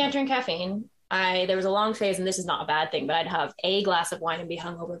 I can't drink caffeine. There was a long phase, and this is not a bad thing, but I'd have a glass of wine and be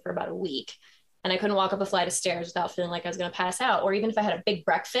hungover for about a week. And I couldn't walk up a flight of stairs without feeling like I was going to pass out. Or even if I had a big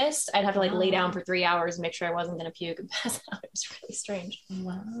breakfast, I'd have to like lay down for 3 hours and make sure I wasn't going to puke and pass out. It was really strange.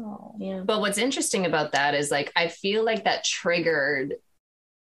 Wow. Yeah. But what's interesting about that is like, I feel like that triggered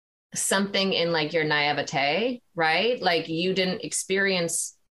something in like your naivete, right? Like you didn't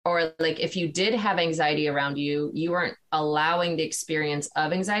experience, or like if you did have anxiety around you, you weren't allowing the experience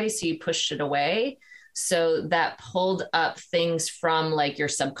of anxiety. So you pushed it away. So that pulled up things from like your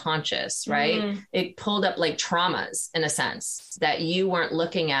subconscious, right? It pulled up like traumas in a sense that you weren't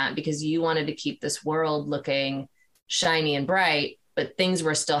looking at because you wanted to keep this world looking shiny and bright, but things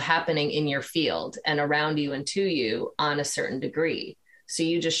were still happening in your field and around you and to you on a certain degree. So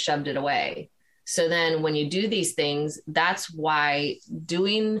you just shoved it away. So then when you do these things, that's why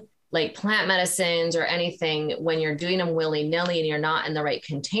doing like plant medicines or anything, when you're doing them willy-nilly and you're not in the right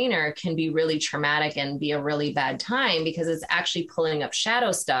container, can be really traumatic and be a really bad time, because it's actually pulling up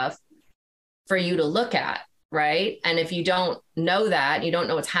shadow stuff for you to look at. Right. And if you don't know that, you don't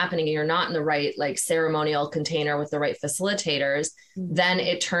know what's happening, and you're not in the right, like, ceremonial container with the right facilitators, then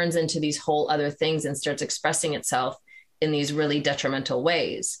it turns into these whole other things and starts expressing itself in these really detrimental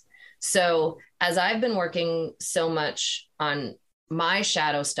ways. So as I've been working so much on my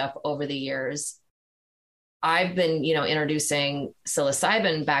shadow stuff over the years, I've been, introducing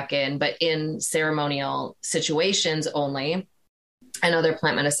psilocybin back in, but in ceremonial situations only, and other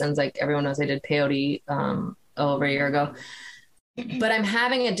plant medicines. Like everyone knows, I did peyote over a year ago, but I'm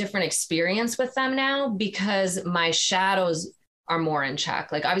having a different experience with them now because my shadows are more in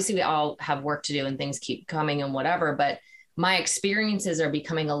check. Like, obviously we all have work to do and things keep coming and whatever, but my experiences are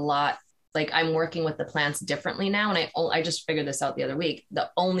becoming a lot, like, I'm working with the plants differently now. And I just figured this out the other week. The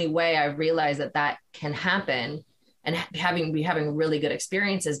only way I realized that can happen and having really good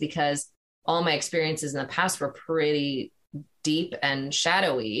experiences, because all my experiences in the past were pretty deep and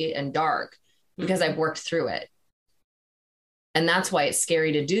shadowy and dark, because I've worked through it. And that's why it's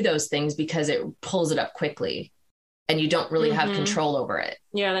scary to do those things, because it pulls it up quickly and you don't really have control over it.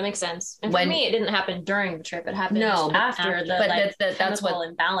 Yeah, that makes sense. And for me, it didn't happen during the trip. It happened after the that's what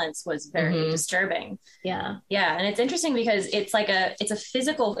imbalance was very disturbing. Yeah. Yeah. And it's interesting because it's a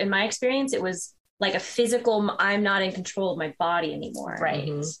physical, in my experience, it was like a physical, I'm not in control of my body anymore. Right.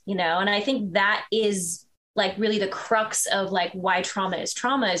 And I think that is like really the crux of like why trauma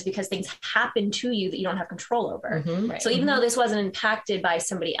is because things happen to you that you don't have control over. Right. So even though this wasn't impacted by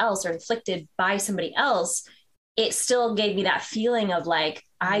somebody else or inflicted by somebody else, it still gave me that feeling of like,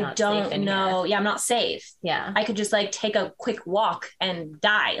 I don't know. Yeah, I'm not safe. Yeah. I could just like take a quick walk and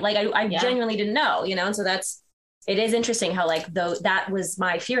die. Like I genuinely didn't know, and so it is interesting how like, though that was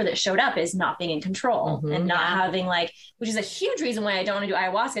my fear that showed up, is not being in control and not having like, which is a huge reason why I don't want to do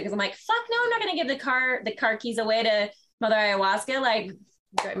ayahuasca. Cause I'm like, fuck no, I'm not going to give the car keys away to Mother Ayahuasca. Like,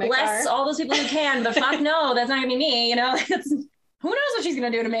 bless all those people who can, but fuck no, that's not gonna be me. Who knows what she's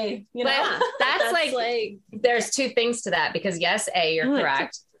going to do to me? That's like, there's two things to that, because yes, A, you're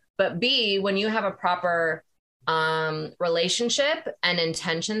correct, but B, when you have a proper relationship and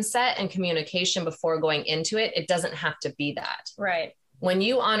intention set and communication before going into it, it doesn't have to be that. Right. When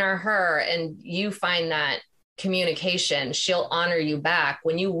you honor her and you find that communication, she'll honor you back.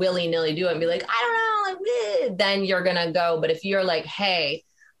 When you willy-nilly do it and be like, I don't know, like, then you're going to go. But if you're like, hey,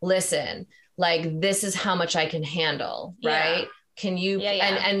 listen, like, this is how much I can handle, right? Can you,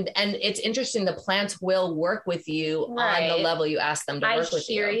 and it's interesting. The plants will work with you on the level you ask them to work with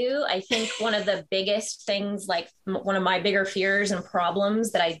you. I hear you. I think one of the biggest things, like one of my bigger fears and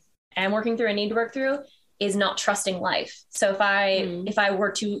problems that I am working through and need to work through, is not trusting life. So if I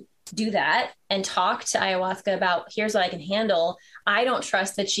were to do that and talk to ayahuasca about, here's what I can handle, I don't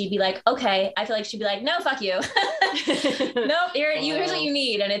trust that she'd be like, okay. I feel like she'd be like, no, fuck you. Nope. Here's what you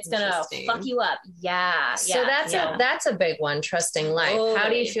need. And it's going to fuck you up. Yeah. So that's a big one. Trusting life. Totally. How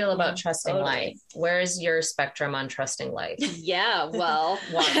do you feel about trusting life? Where's your spectrum on trusting life? Yeah. Well,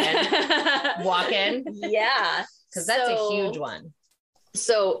 walk in. Yeah. Cause that's a huge one.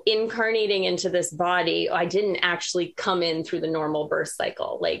 So incarnating into this body, I didn't actually come in through the normal birth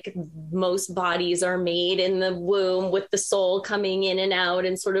cycle. Like most bodies are made in the womb with the soul coming in and out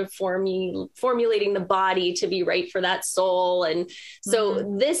and sort of formulating the body to be right for that soul. And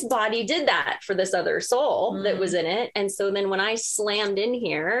so this body did that for this other soul that was in it. And so then when I slammed in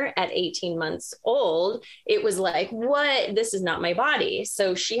here at 18 months old, it was like, what? This is not my body.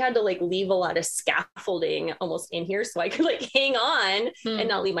 So she had to like leave a lot of scaffolding almost in here so I could like hang on and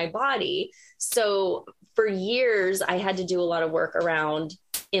not leave my body. So for years, I had to do a lot of work around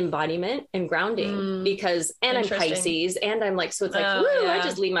embodiment and grounding because, and I'm Pisces and I'm like, so it's like, I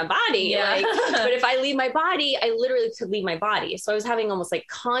just leave my body. Yeah. Like, but if I leave my body, I literally could leave my body. So I was having almost like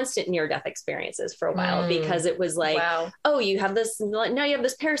constant near-death experiences for a while because it was like, oh, you have this, now you have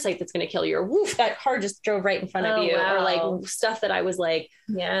this parasite that's going to kill you, or woof, that car just drove right in front of you, or like stuff that I was like,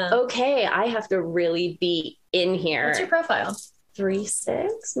 okay, I have to really be in here. What's your profile? 3-6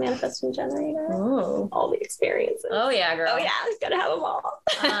 manifesting generator. Oh, all the experiences. Oh yeah, girl. Oh yeah, I've got to have them all.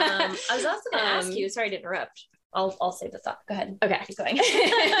 I was also going to ask you. Sorry to interrupt. I'll save the thought. Go ahead. Okay, keep going.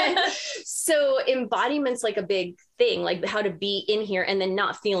 So embodiment's like a big thing, like how to be in here and then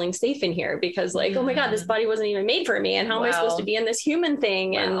not feeling safe in here because like, oh my God, this body wasn't even made for me. And how am I supposed to be in this human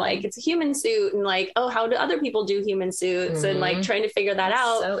thing? And like, it's a human suit. And like, oh, how do other people do human suits? And like trying to figure that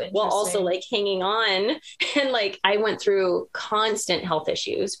out while also like hanging on. And like, I went through constant health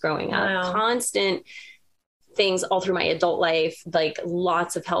issues growing up, constant things all through my adult life, like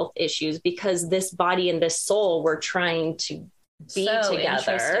lots of health issues, because this body and this soul were trying to be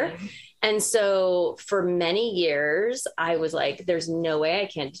together. And so for many years, I was like, there's no way I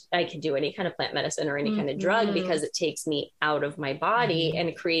can do any kind of plant medicine or any kind of drug, because it takes me out of my body and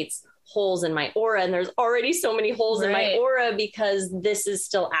it creates holes in my aura. And there's already so many holes in my aura because this is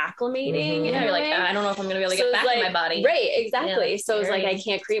still acclimating. You know, you're like, I don't know if I'm going to be able to get back in my body. Right. Exactly. So it's like, I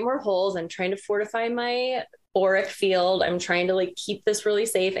can't create more holes. I'm trying to fortify my auric field. I'm trying to like keep this really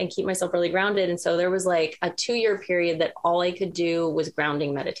safe and keep myself really grounded. And so there was like a 2-year period that all I could do was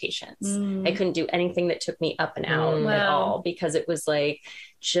grounding meditations. I couldn't do anything that took me up and out at all, because it was like,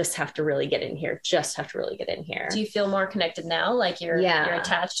 just have to really get in here. Just have to really get in here. Do you feel more connected now? Like you're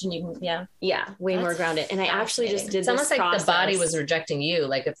attached and you, way more grounded. And I actually just did it's almost like the body was rejecting you.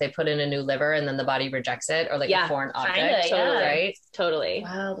 Like if they put in a new liver and then the body rejects it, or like a foreign object. Totally. Right? Totally.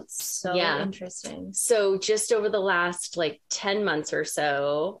 Wow. That's so interesting. So just over the last like 10 months or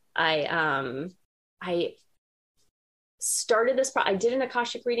so, I started this. I did an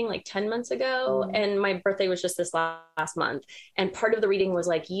Akashic reading like 10 months ago, and my birthday was just this last month. And part of the reading was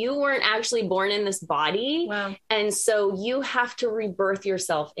like, you weren't actually born in this body. Wow. And so you have to rebirth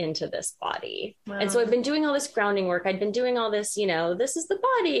yourself into this body. Wow. And so I've been doing all this grounding work. I'd been doing all this, you know, this is the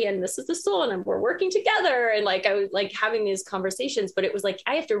body and this is the soul, and we're working together. And like, I was like having these conversations, but it was like,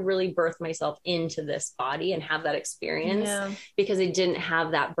 I have to really birth myself into this body and have that experience, because I didn't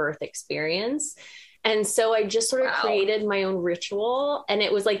have that birth experience. And so I just sort of created my own ritual. And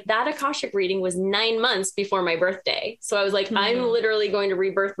it was like that Akashic reading was 9 months before my birthday. So I was like, I'm literally going to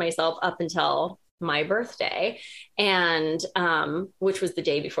rebirth myself up until my birthday. And, which was the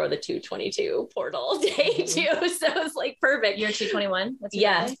day before the 222 portal day too. So it was like perfect. You're 221?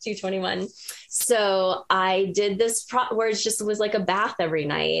 Yeah, 221. So I did this where it just was like a bath every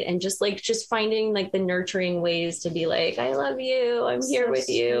night, and just finding like the nurturing ways to be like, I love you. I'm here with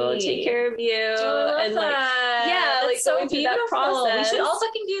you. I'll take care of you. And like, that's like so going through that beautiful. process. We should all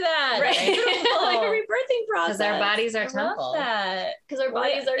fucking do that. Right. Like a rebirthing process. Because our bodies are temple. Because our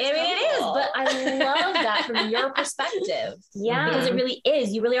bodies are temple. I mean, it is, but I love that from your perspective. Yeah. Because it really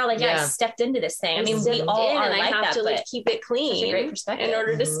is. You really are like, I stepped into this thing. I mean, we all are, and like I have that, to like keep it clean. Such a great perspective. In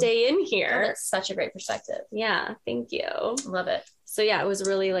order to stay in here. Oh, that's such a great perspective. Yeah. Thank you. Love it. So yeah, it was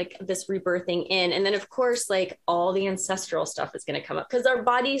really like this rebirthing in. And then of course, like all the ancestral stuff is going to come up, because our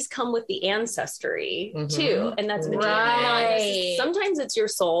bodies come with the ancestry too. And that's right. Sometimes it's your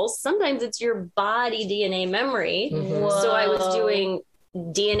soul. Sometimes it's your body DNA memory. So I was doing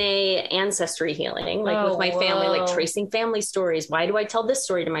DNA ancestry healing, like with my family, like tracing family stories. Why do I tell this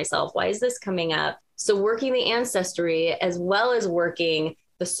story to myself? Why is this coming up? So working the ancestry as well as working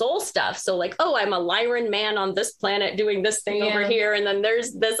the soul stuff. So like, oh, I'm a Lyran man on this planet doing this thing over here. And then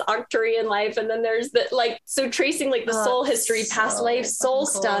there's this Arcturian life. And then there's the like, so tracing like the soul history, past life, soul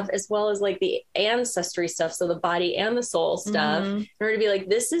stuff, as well as like the ancestry stuff. So the body and the soul stuff, in order to be like,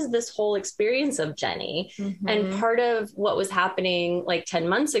 this is this whole experience of Jenny. And part of what was happening like 10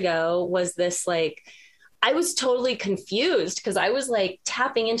 months ago was this, like, I was totally confused, because I was like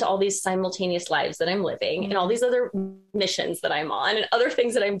tapping into all these simultaneous lives that I'm living and all these other missions that I'm on and other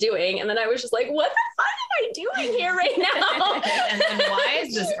things that I'm doing. And then I was just like, what the fuck am I doing here right now? and why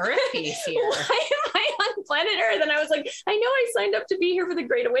is this Earth piece here? Why am I on planet Earth? And I was like, I know I signed up to be here for the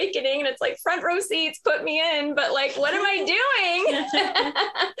Great Awakening, and it's like front row seats, put me in, but like, what am I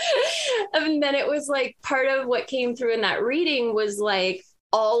doing? And then it was like, part of what came through in that reading was like,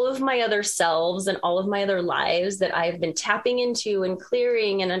 all of my other selves and all of my other lives that I've been tapping into and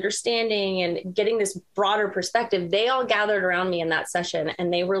clearing and understanding and getting this broader perspective, they all gathered around me in that session,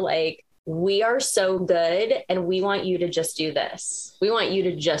 and they were like, we are so good, and we want you to just do this. We want you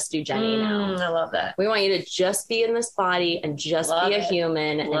to just do Jenny now. I love that. We want you to just be in this body and just be a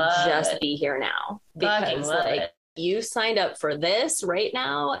human and just be here now. Because like, you signed up for this right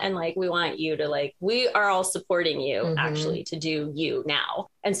now. And like, we want you to like, we are all supporting you actually to do you now.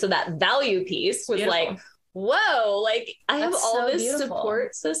 And so that value piece was like, whoa, like I have all this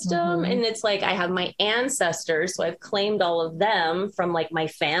support system. And it's like, I have my ancestors. So I've claimed all of them from like my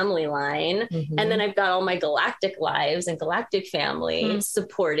family line. And then I've got all my galactic lives and galactic family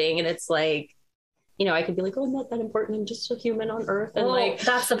supporting. And it's like, you know, I could be like, oh, I'm not that important. I'm just a human on Earth. And like,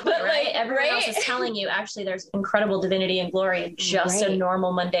 that's the point, right? Like, everyone else is telling you, actually, there's incredible divinity and glory in just a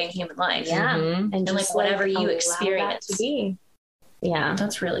normal, mundane human life. Yeah. And like whatever you experience to be. Yeah.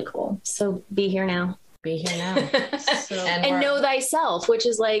 That's really cool. So be here now. Be here now. And know thyself, which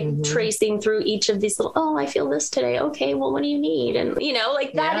is like tracing through each of these little, oh, I feel this today. Okay, well, what do you need? And, you know,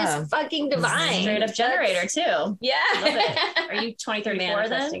 like that is fucking divine. Straight up generator too. Yeah. Love it. Are you 2034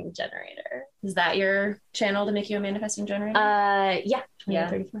 then? Generator. Is that your channel to make you a manifesting generator? Yeah.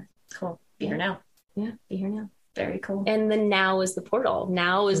 34. Cool. Be here now. Yeah. Be here now. Very cool. And the now is the portal.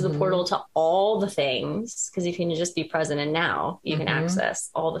 Now is the portal to all the things. Because if you can just be present and now, you can access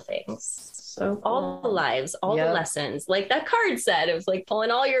all the things. So cool. All the lives, all the lessons. Like that card said, it was like pulling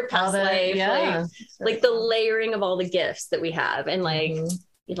all your past life, like the layering of all the gifts that we have. And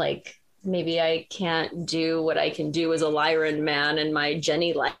like maybe I can't do what I can do as a Lyran man in my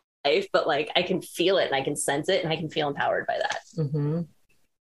Jenny life, but like I can feel it and I can sense it and I can feel empowered by that.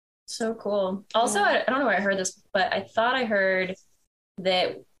 So cool. Also, I don't know where I heard this, but I thought I heard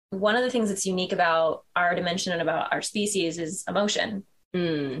that one of the things that's unique about our dimension and about our species is emotion,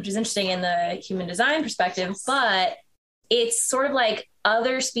 which is interesting in the human design perspective, but it's sort of like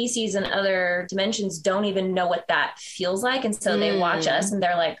other species and other dimensions don't even know what that feels like. And so they watch us and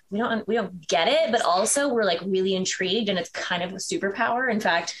they're like, we don't get it, but also we're like really intrigued and it's kind of a superpower. In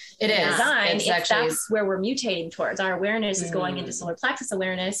fact, it is design. That's where we're mutating towards. Our awareness is going into solar plexus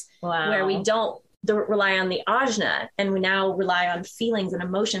awareness, where we don't rely on the ajna and we now rely on feelings and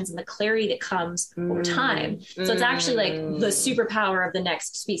emotions and the clarity that comes over time. So it's actually like the superpower of the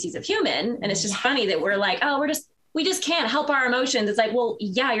next species of human. And it's just funny that we're like, oh, we just can't help our emotions. It's like, well,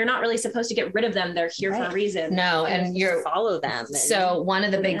 yeah, you're not really supposed to get rid of them. They're here for a reason. No, and you're follow them. So one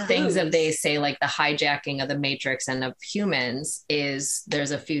of the big things of they say like the hijacking of the matrix and of humans is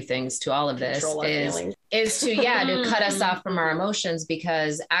there's a few things to all of this is to cut us off from our emotions,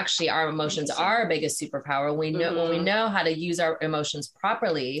 because actually our emotions are our biggest superpower. We know when we know how to use our emotions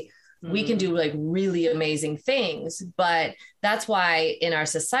properly, we can do like really amazing things. But that's why in our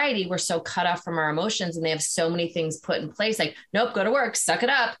society, we're so cut off from our emotions and they have so many things put in place. Like, nope, go to work, suck it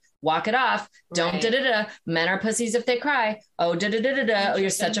up, walk it off. Don't Men are pussies if they cry. Oh, oh,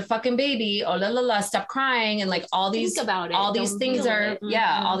 you're such a fucking baby. Oh, la, la, la, stop crying. And like all these things are,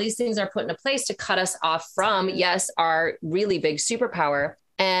 all these things are put into place to cut us off from, our really big superpower.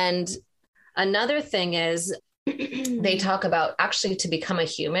 And another thing is, they talk about actually to become a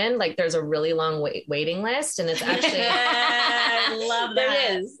human, like there's a really long waiting list, and it's actually I love that.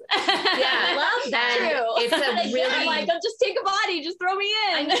 There is. I love that. True. It's a really like, don't just take a body, just throw me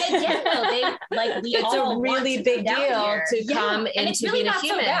in. I mean, it's a really big deal to come and into being a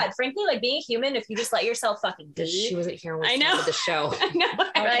human. So bad. Frankly, like being a human, if you just let yourself fucking be. She wasn't here when we I know. started the show. I know.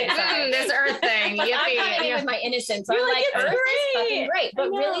 Okay, this Earth thing. I'm coming in with my innocence. You're I'm like, it's Earth great. is fucking great. But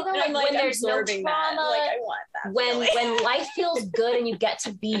really though, like, when there's no trauma, I want that. When life feels good and you get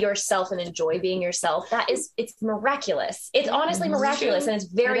to be yourself and enjoy being yourself, it's miraculous. It's honestly miraculous. And it's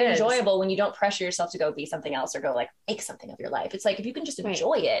very enjoyable when you don't pressure yourself to go be something else or go like make something of your life. It's like, if you can just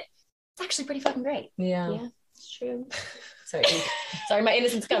enjoy it, it's actually pretty fucking great. Yeah, it's true. Sorry, my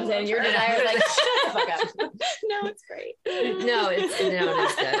innocence comes in. Your desire is like, shut the fuck up. No, it's great. No, it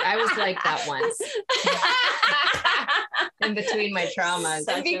is good. I was like that once. In between my traumas.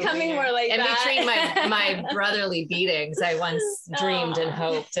 I'm becoming more like in that. Between my brotherly beatings, I once dreamed and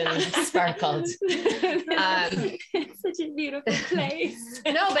hoped and sparkled. It's such a beautiful place.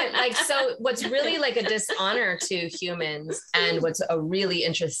 No, but like, so what's really like a dishonor to humans, and what's a really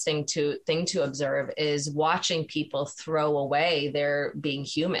interesting thing to observe is watching people throw away their being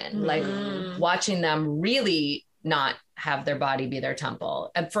human, like watching them really not have their body be their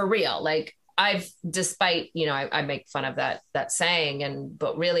temple. And for real, like despite, I make fun of that saying,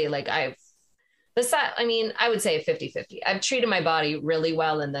 but really like I would say 50-50. I've treated my body really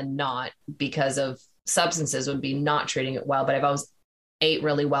well and then not, because of substances would be not treating it well, but I've always ate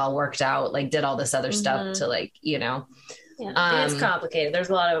really well, worked out, like did all this other stuff to like, it's complicated. There's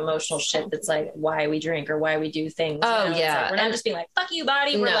a lot of emotional shit that's like why we drink or why we do things. Oh yeah. Like, we're not just being like, fuck you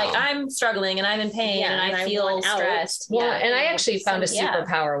body. We're like, I'm struggling and I'm in pain and I feel stressed. Well, and I actually found a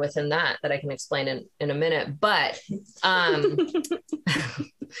superpower within that I can explain in a minute, but it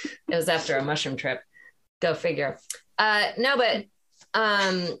was after a mushroom trip. Go figure.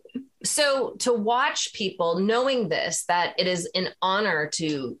 So to watch people knowing that it is an honor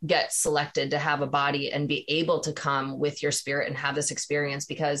to get selected to have a body and be able to come with your spirit and have this experience,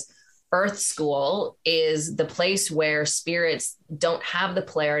 because Earth School is the place where spirits don't have the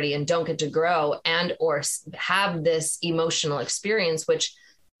polarity and don't get to grow and or have this emotional experience, which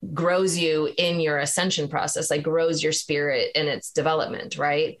grows you in your ascension process, like grows your spirit in its development,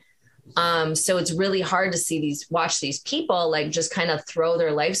 right? So it's really hard to watch these people like just kind of throw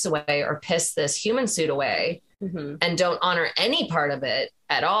their lives away or piss this human suit away and don't honor any part of it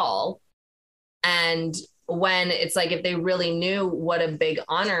at all. And when it's like, if they really knew what a big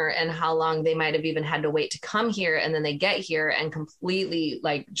honor and how long they might have even had to wait to come here, and then they get here and completely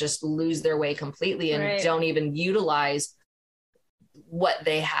like just lose their way completely and don't even utilize what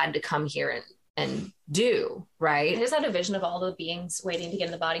they had to come here and do. Right. I just had a vision of all the beings waiting to get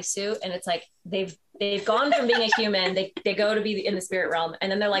in the bodysuit. And it's like, they've gone from being a human, they go to be in the spirit realm.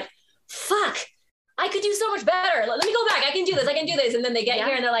 And then they're like, fuck, I could do so much better. Let me go back. I can do this. And then they get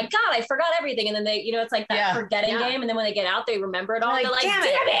here and they're like, God, I forgot everything. And then they, it's like that forgetting game. And then when they get out, they remember it all. They're like, damn it.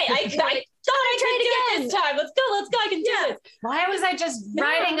 I tried it again this time. Let's go. I can do this. Why was I just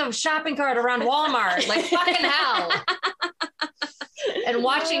riding a shopping cart around Walmart? Like fucking hell. And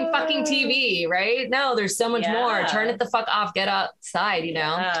watching fucking TV, right? No, there's so much more. Turn it the fuck off. Get outside,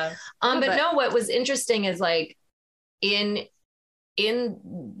 But no, what was interesting is like in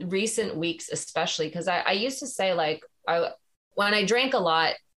recent weeks, especially because I used to say like when I drank a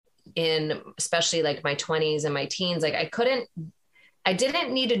lot in especially like my 20s and my teens, like I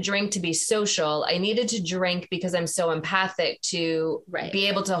didn't need to drink to be social. I needed to drink because I'm so empathic to be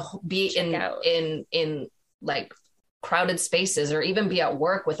able to be in like crowded spaces or even be at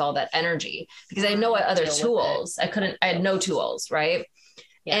work with all that energy because I know what other tools I had no tools. Right.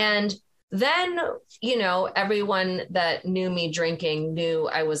 Yeah. And then, everyone that knew me drinking knew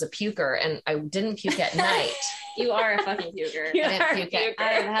I was a puker and I didn't puke at night. You are a fucking puker. I didn't puke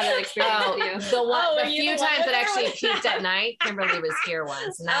I've had that experience with you. The few times that I actually puked at night, Kimberly was here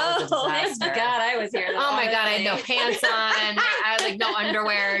once and that was a disaster. Thank God I was here. Oh my God, I had no pants on. I had like no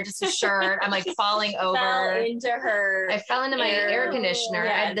underwear, just a shirt. I'm like falling over. I fell into my air conditioner.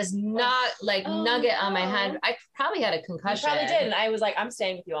 Yes. I had this nugget on my head. I probably had a concussion. You probably did. And I was like, I'm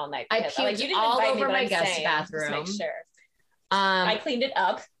staying with you all night. I puked you didn't all over my guest bathroom. Just make sure. I cleaned it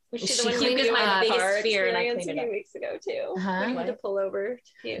up. She cleaned it my biggest up. fear, and I cleaned it a few weeks ago too. When you had to pull over.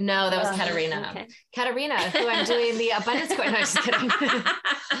 No, that was Katarina. Okay. Katarina, who I'm doing the abundance coin. No, just kidding.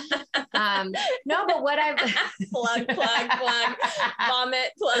 No, but what I've plug,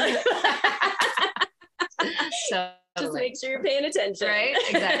 vomit, plug. So just make sure you're paying attention, right?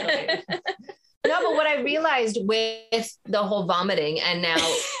 Exactly. No, but what I realized with the whole vomiting and now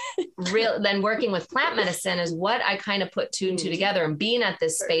then working with plant medicine is what I kind of put two and two together and being at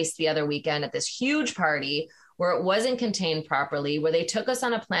this space the other weekend at this huge party where it wasn't contained properly, where they took us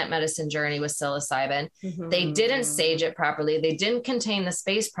on a plant medicine journey with psilocybin. Mm-hmm. They didn't sage it properly. They didn't contain the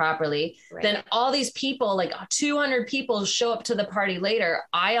space properly. Right. Then all these people, like 200 people show up to the party later.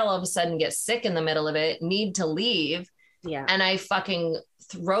 I all of a sudden get sick in the middle of it, need to leave. Yeah. And I fucking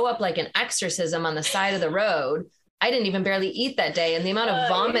throw up like an exorcism on the side of the road. I didn't even barely eat that day. And the amount of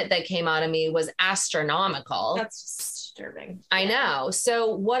vomit that came out of me was astronomical. That's disturbing. I know.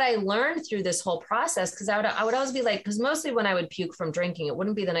 So what I learned through this whole process, because I would always be like, because mostly when I would puke from drinking, it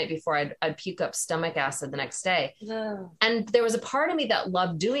wouldn't be the night before. I'd puke up stomach acid the next day. Oh. And there was a part of me that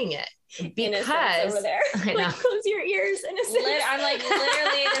loved doing it. Because over there. I know. Like, close your ears. I'm like,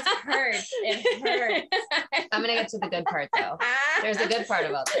 literally, this hurts. It hurts. I'm gonna get to the good part though. There's a good part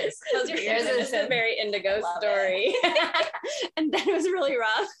about this. Close your ears. There's a very indigo story, and then it was really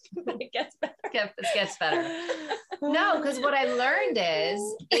rough, but it gets better. It gets better. No, because what I learned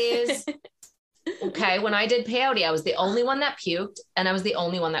is okay. When I did peyote, I was the only one that puked, and I was the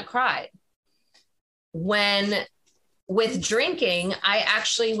only one that cried. With drinking, I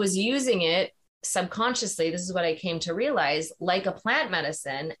actually was using it subconsciously. This is what I came to realize, like a plant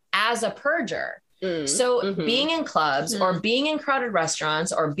medicine as a purger. So being in clubs or being in crowded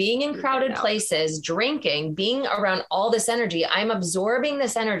restaurants or being in crowded places, drinking, being around all this energy, I'm absorbing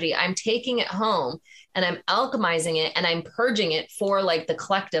this energy. I'm taking it home and I'm alchemizing it and I'm purging it for like the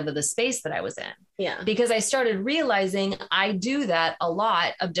collective of the space that I was in. Yeah. Because I started realizing I do that a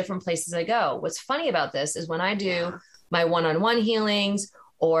lot of different places I go. What's funny about this is when I do my one-on-one healings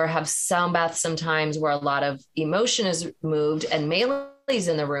or have sound baths sometimes where a lot of emotion is moved and Maylee's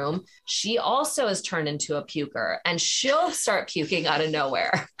in the room, she also is turned into a puker and she'll start puking out of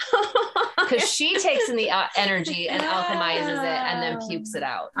nowhere because she takes in the energy and alchemizes it and then pukes it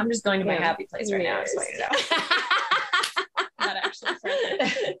out. I'm just going to my happy place right now. Just it out. Not actually.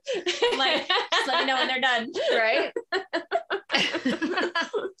 I'm like, just let me know when they're done. Right?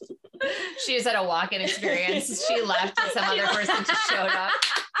 She just had a walk-in experience. She left and some other person just showed up.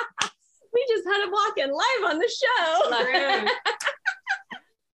 We just had a walk-in live on the show.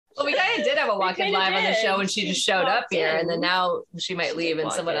 Well, we kind of did have a walk-in live on the show when she just showed up here. And then now she might leave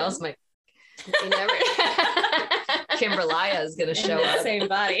and someone else might. You never. Kimberlaya is going to show up. Same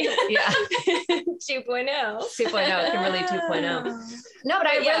body. Yeah. 2.0. 2.0. Kimberly 2.0. No, but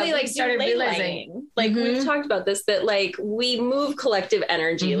I really started realizing like we've talked about this, that like we move collective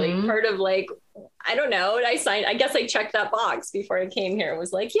energy, like part of like I don't know. I guess I checked that box before I came here. It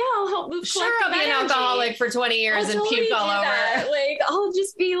was like, yeah, I'll help move. Sure, I'll be an alcoholic for 20 years and totally puke all over. Like, I'll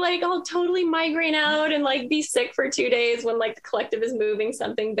just be like, I'll totally migraine out and like be sick for 2 days when like the collective is moving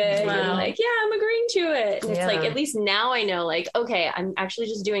something big. Wow. And like, yeah, I'm agreeing to it. And it's like, at least now I know, like, okay, I'm actually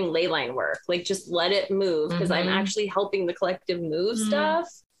just doing ley line work. Like, just let it move because I'm actually helping the collective move stuff.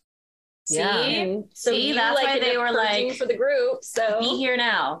 See, that's why they were like for the group. So be here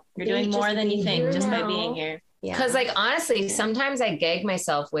now. You're doing more than you think just by being here. Because like honestly, sometimes I gag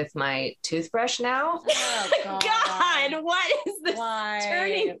myself with my toothbrush now. Oh, God, what is this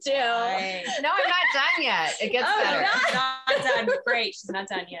turning to? No, I'm not done yet. It gets better. Not done. Great, she's not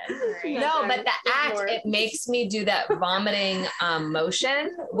done yet. Great. No, but the act, it makes me do that vomiting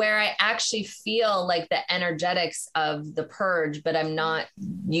motion where I actually feel like the energetics of the purge, but I'm not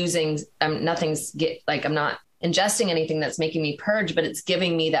using. I'm not ingesting anything that's making me purge, but it's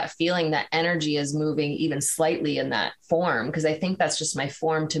giving me that feeling that energy is moving even slightly in that form. Cause I think that's just my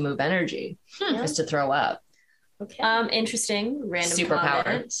form to move energy is to throw up. Okay. Interesting. Random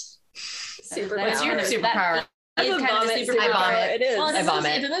superpower. What's your superpower? I vomit. It is. Well, I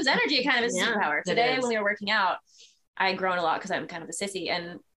vomit. If it moves energy, it kind of is a superpower. Today, is. when we were working out, I grown a lot because I'm kind of a sissy.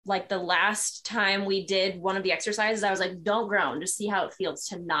 And like the last time we did one of the exercises, I was like, don't groan, just see how it feels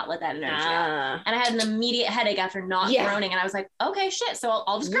to not let that energy out. And I had an immediate headache after not groaning. And I was like, okay, shit. So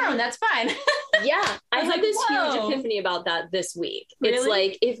I'll just groan. That's fine. I had this huge epiphany about that this week. Really? It's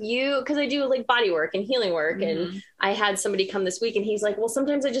like, because I do like body work and healing work. And I had somebody come this week and he's like, well,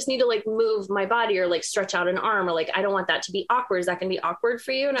 sometimes I just need to like move my body or like stretch out an arm or like, I don't want that to be awkward. Is that going to be awkward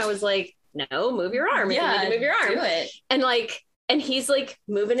for you? And I was like, no, move your arm. You need to move your arm. Do it. And he's like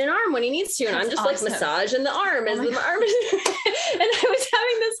moving an arm when he needs to. And I'm just like massaging the arm as the arm is. And I was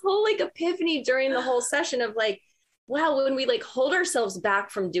having this whole like epiphany during the whole session of like, wow, when we like hold ourselves back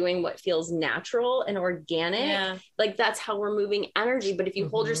from doing what feels natural and organic, like that's how we're moving energy. But if you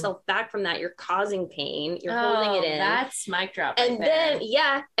hold yourself back from that, you're causing pain, you're holding it in. That's mic drop. And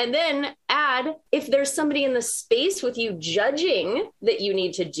then add, if there's somebody in the space with you judging that you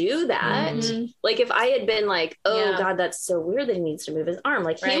need to do that, like if I had been like, oh God, that's so weird that he needs to move his arm.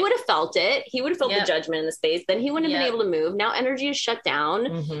 Like he would have felt it. He would have felt the judgment in the space. Then he wouldn't have been able to move. Now energy is shut down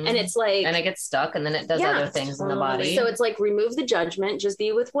and it's like, and it gets stuck and then it does other things in the body. So it's like, remove the judgment, just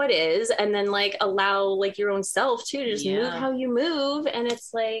be with what is, and then like allow like your own self too, to just move how you move. And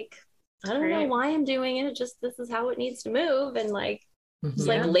it's like, I don't know why I'm doing it. Just, this is how it needs to move. And like, it's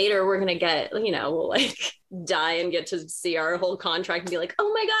like later we're going to get, we'll like die and get to see our whole contract and be like,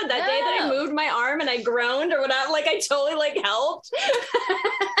 oh my God, that day that I moved my arm and I groaned or whatever, like I totally like helped.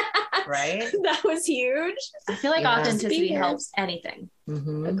 Right. That was huge. I feel like authenticity helps anything.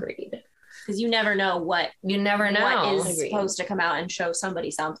 Agreed. Because you never know what is Agreed. supposed to come out and show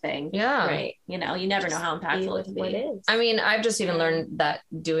somebody something. Yeah. Right. You never know how impactful it can be. What is. I mean, I've just even learned that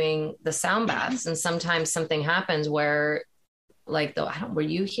doing the sound baths and sometimes something happens where like were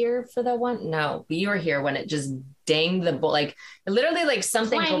you here for that one? No, you were here when it just danged the bowl. Like literally like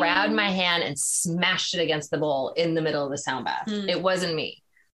something grabbed my hand and smashed it against the bowl in the middle of the sound bath. It wasn't me.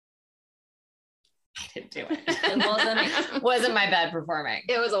 I didn't do it. It wasn't my bed performing.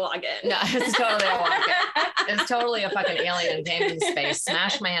 It was a walk-in. No, it's totally a walk-in. It's totally a fucking alien came in space,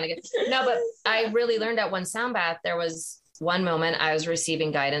 smashed my hand again. No, but I really learned at one sound bath, there was one moment I was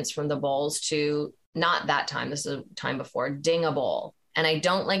receiving guidance from the bowls to, not that time, this is a time before, ding a bowl. And I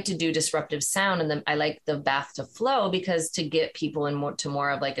don't like to do disruptive sound. And then I like the bath to flow because to get people in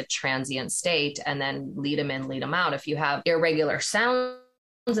more of like a transient state and then lead them in, lead them out. If you have irregular sound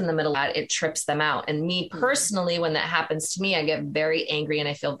in the middle of that, it trips them out. And me personally, when that happens to me, I get very angry and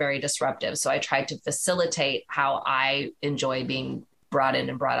I feel very disruptive. So I try to facilitate how I enjoy being brought in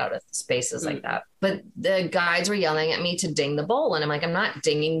and brought out of spaces like that. But the guides were yelling at me to ding the bowl. And I'm like, I'm not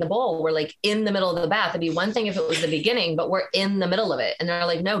dinging the bowl. We're like in the middle of the bath. It'd be one thing if it was the beginning, but we're in the middle of it. And they're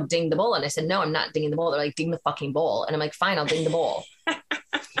like, no, ding the bowl. And I said, no, I'm not dinging the bowl. They're like, ding the fucking bowl. And I'm like, fine, I'll ding the bowl.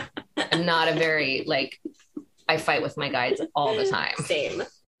 I'm not a very I fight with my guides all the time. Same.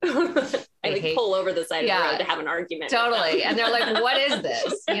 I pull over the side of the road to have an argument. Totally. And they're like, what is this?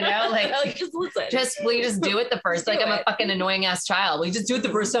 Just listen. Will you just do it the first? Like, I'm a fucking annoying ass child. Will you just do it the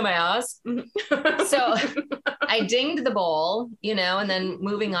first time I ask? So I dinged the bowl, and then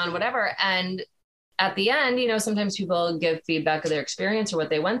moving on, whatever. And at the end, sometimes people give feedback of their experience or what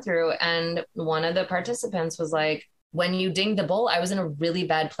they went through. And one of the participants was like, when you dinged the bowl, I was in a really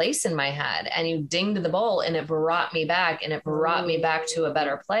bad place in my head, and you dinged the bowl and it brought me back, and it brought me back to a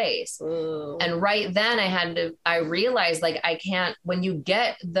better place. And right then I realized like, I can't, when you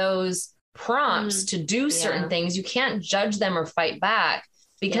get those prompts to do certain things, you can't judge them or fight back.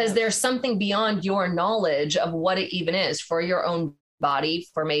 because there's something beyond your knowledge of what it even is for your own body,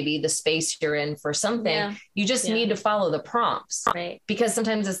 for maybe the space you're in, for something. You just need to follow the prompts, right? Because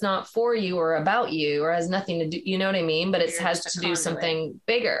sometimes it's not for you or about you or has nothing to do, you know what I mean? But it has to do something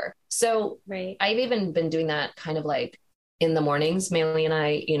bigger. So I've even been doing that kind of like in the mornings. Maylee and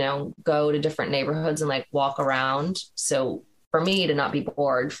I, you know, go to different neighborhoods and like walk around. So for me to not be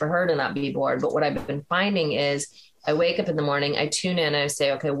bored, for her to not be bored. But what I've been finding is I wake up in the morning, I tune in, and I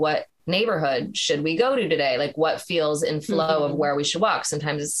say, okay, what neighborhood should we go to today? Like what feels in flow of where we should walk?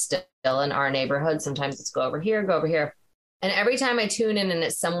 Sometimes it's still in our neighborhood. Sometimes it's go over here, go over here. And every time I tune in and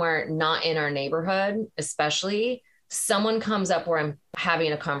it's somewhere not in our neighborhood, especially, someone comes up where I'm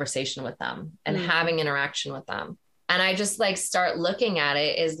having a conversation with them and having interaction with them. And I just like start looking at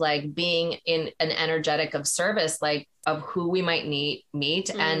it as like being in an energetic of service, like of who we might meet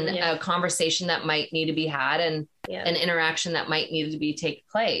and a conversation that might need to be had and an interaction that might need to be take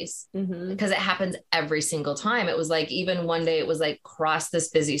place, because it happens every single time. It was like, even one day it was like, cross this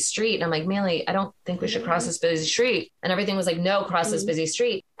busy street. And I'm like, Maylee, I don't think we should cross this busy street. And everything was like, no, cross this busy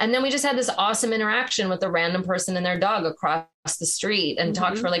street. And then we just had this awesome interaction with a random person and their dog across the street and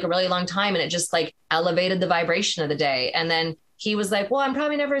talked for like a really long time. And it just like elevated the vibration of the day. And then he was like, well, I'm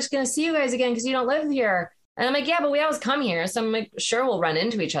probably never going to see you guys again because you don't live here. And I'm like, yeah, but we always come here. So I'm like, sure, we'll run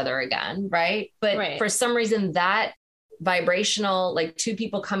into each other again. Right. But for some reason, that vibrational, like two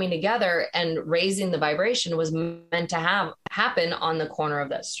people coming together and raising the vibration was meant to happen on the corner of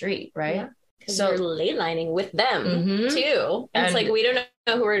that street. Right. Yeah. So you're ley lining with them too. And it's like, we don't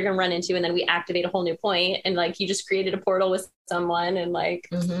know who we're going to run into. And then we activate a whole new point. And like, you just created a portal with someone and like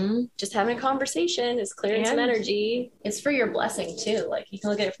just having a conversation is clearing some energy. It's for your blessing too. Like you can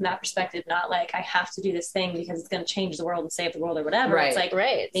look at it from that perspective, not like I have to do this thing because it's going to change the world and save the world or whatever. It's like,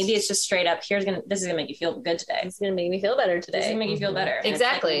 maybe it's just straight up, this is going to make you feel good today. It's going to make me feel better today. This is going to make you feel better.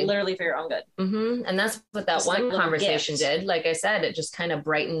 Exactly. Like literally for your own good. And that's what that just one like conversation did. Like I said, it just kind of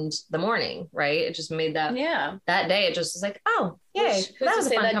brightened the morning, right? It just made that, that day, it just was like, oh, yay. That was a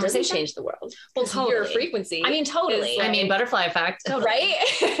fun conversation. Change the world. Well, totally. Your frequency. I mean, totally. I mean, butterfly effect. Right?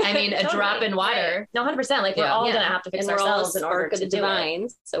 I mean, a drop in water. No, 100%. Like we're all going to have to fix ourselves in order to the divine.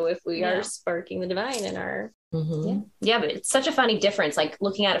 So if we are sparking the divine in our... Yeah, but it's such a funny difference, like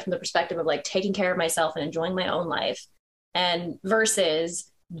looking at it from the perspective of like taking care of myself and enjoying my own life and versus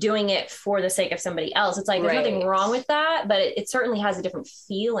doing it for the sake of somebody else. It's like, there's nothing wrong with that, but it certainly has a different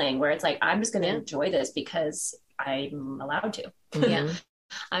feeling where it's like, I'm just going to enjoy this because I'm allowed to.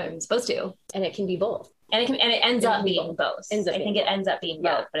 I'm supposed to. And it can be both. And it ends up being both. I think it ends up being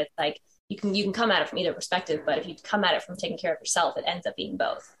both, but it's like, you can come at it from either perspective, but if you come at it from taking care of yourself, it ends up being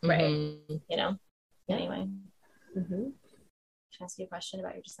both. Right. You know? Anyway. Can I ask you a question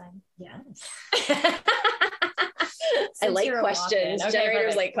about your design? Yes. I like questions. Okay,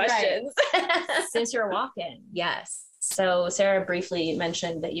 generators like questions. Right. Since you're walking. Yes. So Sarah briefly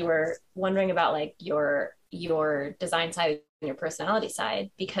mentioned that you were wondering about like your design side and your personality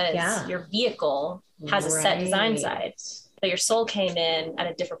side, because your vehicle has a set design side, but your soul came in at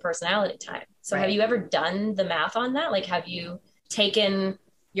a different personality time. So have you ever done the math on that? Like, have you taken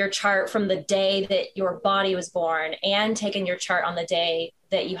your chart from the day that your body was born and taken your chart on the day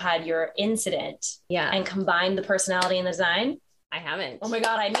that you had your incident and combined the personality and the design? I haven't. Oh my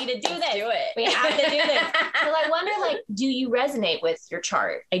God, I need to do this. Do it. We have to do this. So I wonder, like, do you resonate with your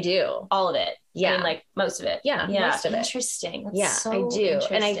chart? I do. All of it. Yeah. I mean, like most of it. Yeah. Most of it. Interesting. That's so I do.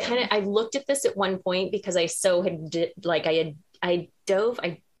 And I looked at this at one point because I dove.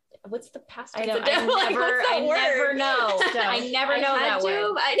 What's the past? I never know. I never know that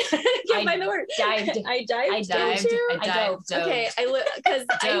word. I can't find the word. I dived. Okay. Because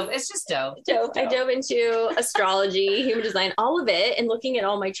it's just dove. I dove into astrology, human design, all of it, and looking at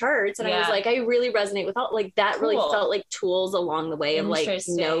all my charts. And I was like, I really resonate with all, like, that really felt like tools along the way of like,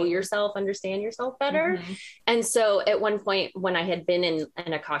 know yourself, understand yourself better. And so at one point when I had been in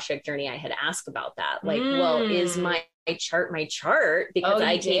an Akashic journey, I had asked about that. Like, well, is my chart because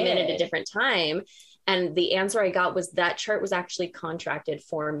I came in at a different time, and the answer I got was that chart was actually contracted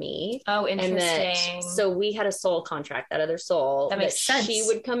for me. Oh, interesting. So we had a soul contract, that other soul, that makes sense. She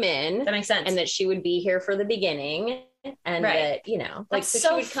would come in, that makes sense, and that she would be here for the beginning, and that, you know, like, so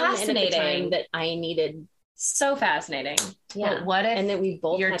she would come in at the time that I needed. So fascinating. Yeah. But what if and then we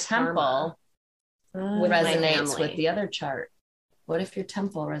both your temple resonates with the other chart? What if your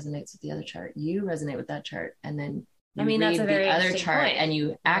temple resonates with the other chart? You resonate with that chart, and then that's a very other chart point. And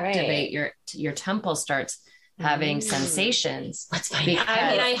you activate your temple starts having sensations. Let's find out.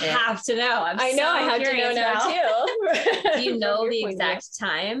 I mean, I have to know. I have to know now too. Do you know the exact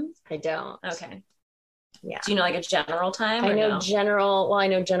time? I don't. Okay. Do you know like a general time? I know no? I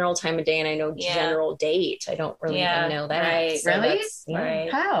know general time of day and I know general date. I don't really even know that. Right. So really?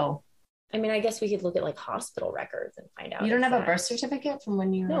 Right. How? I mean, I guess we could look at like hospital records and find out. You don't have a birth certificate from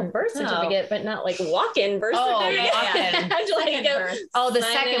when you were... No, birth certificate, but not like walk-in birth certificate. The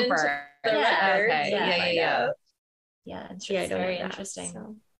second birth. Yeah, it's very interesting.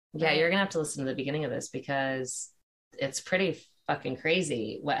 So. Yeah, you're gonna have to listen to the beginning of this because it's pretty fucking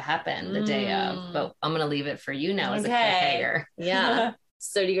crazy what happened the day of. But I'm gonna leave it for you now as a cliffhanger. Yeah.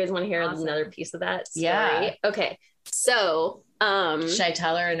 So do you guys want to hear another piece of that story? Yeah. Okay. So should I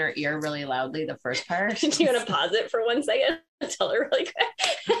tell her in her ear really loudly the first part? Do you want to pause it for 1 second? Tell her really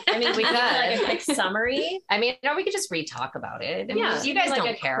quick. I mean, we could like a quick summary. I mean, or we could just re-talk about it. I mean, yeah, you guys like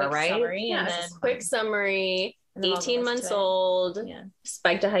don't care, right? Summary, yeah, then... quick summary. 18 months old,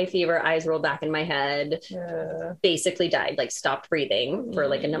 spiked a high fever, eyes rolled back in my head, basically died, like stopped breathing for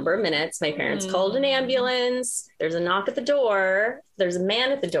like a number of minutes. My parents called an ambulance. There's a knock at the door. There's a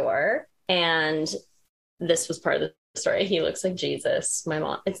man at the door. And this was part of the story. He looks like Jesus. My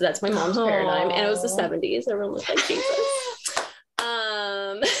mom, that's my mom's paradigm. And it was the 70s. Everyone looked like Jesus.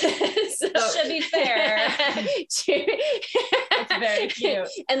 So should be fair. It's very cute.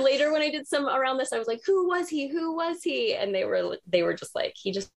 And later when I did some around this, I was like, who was he? And they were just like,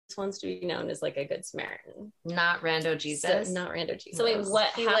 he just wants to be known as like a good Samaritan. Not Rando Jesus. So, not Rando Jesus. So wait, what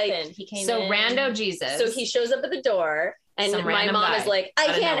happened? He came in. Rando Jesus. So he shows up at the door. And my mom is like, I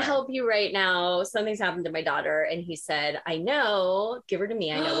can't help you right now. Something's happened to my daughter. And he said, I know, give her to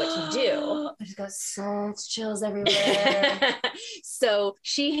me. I know what to do. I just got such chills everywhere. So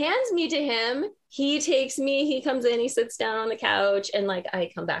she hands me to him. He takes me, he comes in, he sits down on the couch and like,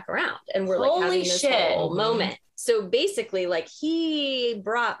 I come back around and we're like having this whole moment. So basically like he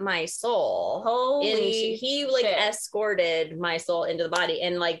brought my soul. He like escorted my soul into the body.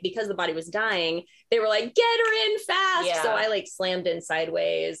 And like, because the body was dying, they were like, get her in fast. Yeah. So I like slammed in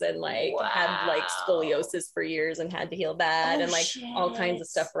sideways and like had like scoliosis for years and had to heal that and like all kinds of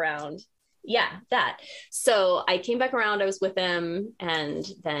stuff around. Yeah, that. So I came back around, I was with him and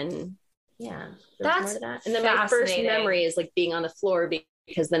then, that's that. And then my first memory is like being on the floor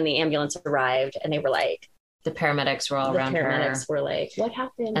because then the ambulance arrived and they were like, the paramedics were all around her. The paramedics were like, what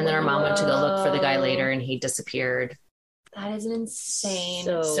happened? And then our mom went to go look for the guy later and he disappeared. That is insane.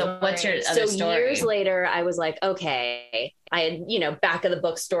 So what's your other story? Years later, I was like, okay, I had, back of the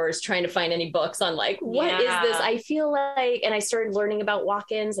bookstores trying to find any books on like, what is this? I feel like, and I started learning about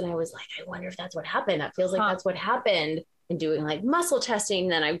walk-ins and I was like, I wonder if that's what happened. That feels like that's what happened. And doing like muscle testing.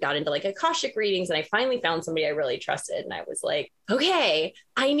 And then I got into like Akashic readings and I finally found somebody I really trusted. And I was like, okay,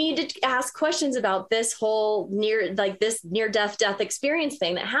 I need to ask questions about this whole near-death experience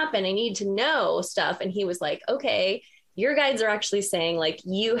thing that happened. I need to know stuff. And he was like, okay, your guides are actually saying like,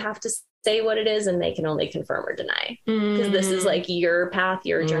 you have to say what it is and they can only confirm or deny because this is like your path,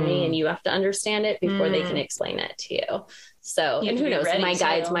 your journey, and you have to understand it before they can explain it to you. So, and who knows, my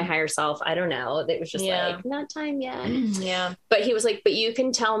guides, my higher self, I don't know. It was just like, not time yet. Yeah. But he was like, but you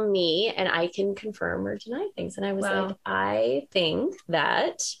can tell me and I can confirm or deny things. And I was like, I think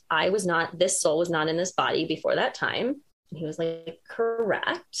that this soul was not in this body before that time. And he was like,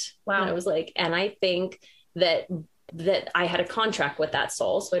 correct. Wow. And I was like, and I think that I had a contract with that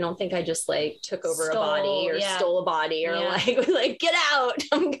soul. So I don't think I just like took over a body or stole a body or like, get out,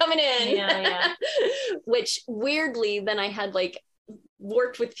 I'm coming in. Yeah. Which weirdly, then I had like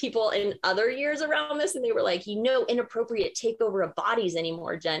worked with people in other years around this and they were like, inappropriate takeover of bodies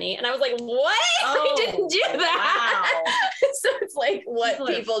anymore, Jenny. And I was like, what? I didn't do that. Wow. So it's like what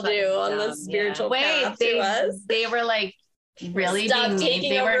people do on the spiritual path to us. They were like really being mean.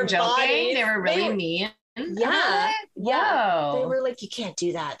 They weren't joking. Bodies. They were really mean. Yeah. They were like, you can't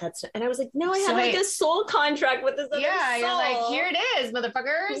do that. And I was like, no, I have like a soul contract with this other soul. You're like, here it is,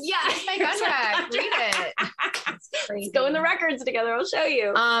 motherfuckers. Yeah. It's my contract. Read it. Let's go in the records together. I'll show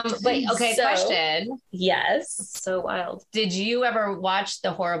you. Question. Yes. So wild. Did you ever watch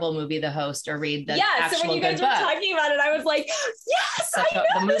the horrible movie, The Host, or read the actual so when you guys were talking about it, I was like, yes,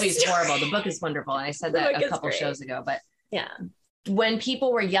 the movie's horrible. The book is wonderful. And I said that a couple shows ago, but yeah. When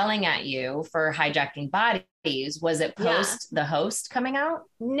people were yelling at you for hijacking bodies, was it post The Host coming out?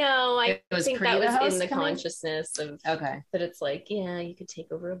 No, I think that was in the consciousness of that it's like, you could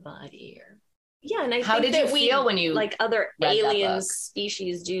take over a body or and I how think did you feel when you like other alien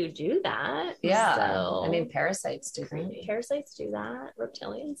species do that? Yeah, so, I mean parasites do. Parasites do that.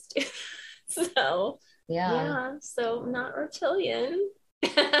 Reptilians do. So so not reptilian.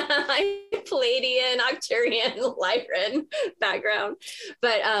 I'm Palladian, Octurian, Lyran background.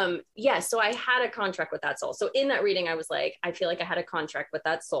 But so I had a contract with that soul. So in that reading, I was like, I feel like I had a contract with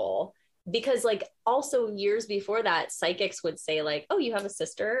that soul. because like also years before that, psychics would say like, oh, you have a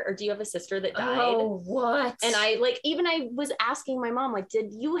sister, or do you have a sister that died? Oh, what? And I was asking my mom, like,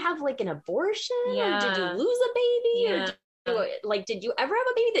 did you have like an abortion? Yeah. Or did you lose a baby? Yeah. Or did you ever have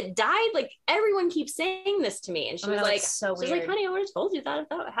a baby that died? Like, everyone keeps saying this to me. And she was like, so she was like, honey, I would have told you that if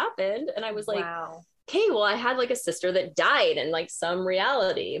that happened. And I was like, wow. okay, well, I had like a sister that died in like some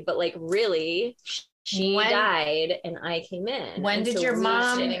reality, but like really she died and I came in. When and did so your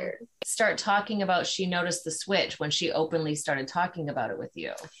mom shared. start talking about, she noticed the switch when she openly started talking about it with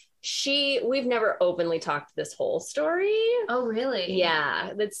you? We've never openly talked this whole story. Oh, really?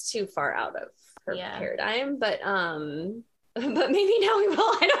 Yeah, that's too far out of her paradigm, but maybe now we will.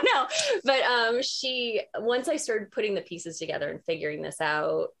 I don't know. But once I started putting the pieces together and figuring this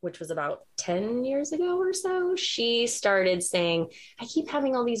out, which was about 10 years ago or so, she started saying, I keep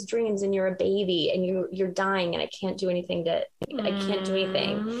having all these dreams and you're a baby and you're dying and I can't do anything.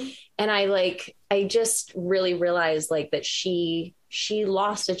 And I just really realized like that she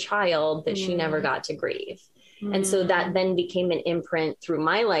lost a child that she never got to grieve. And so that then became an imprint through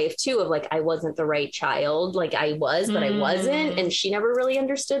my life too, of like, I wasn't the right child. Like I was, but I wasn't. And she never really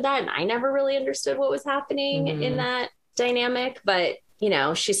understood that. And I never really understood what was happening in that dynamic. But, you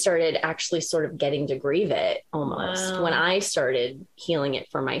know, she started actually sort of getting to grieve it almost when I started healing it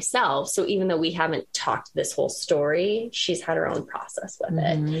for myself. So even though we haven't talked this whole story, she's had her own process with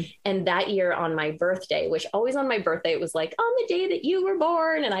it. And that year on my birthday, which always on my birthday, it was like on the day that you were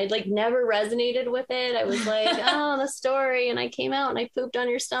born. And I'd like never resonated with it. I was like, oh, the story. And I came out and I pooped on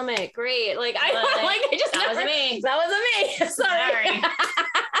your stomach. Great. Like that wasn't me. That wasn't me. Sorry.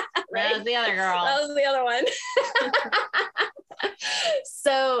 That was the other girl. That was the other one.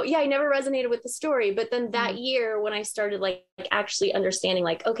 So yeah, I never resonated with the story. But then that year when I started like actually understanding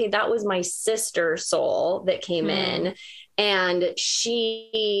like, okay, that was my sister soul that came in and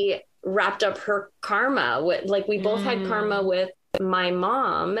she wrapped up her karma with like, we both had karma with my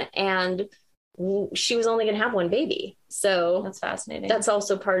mom and she was only going to have one baby. So that's fascinating. That's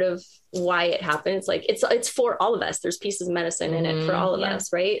also part of why it happened. It's like, it's for all of us. There's pieces of medicine in it for all of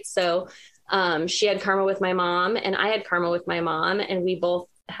us. Right. So she had karma with my mom and I had karma with my mom and we both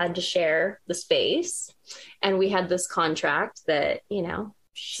had to share the space and we had this contract that, you know,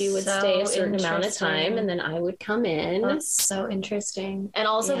 she would stay a certain amount of time and then I would come in. That's so interesting. And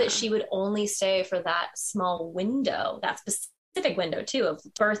also that she would only stay for that small window, that specific window too of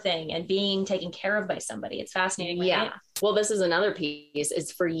birthing and being taken care of by somebody. It's fascinating. Right? Yeah. Well, this is another piece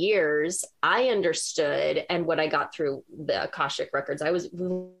is for years I understood and what I got through the Akashic records,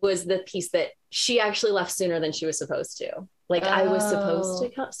 was the piece that she actually left sooner than she was supposed to. Like I was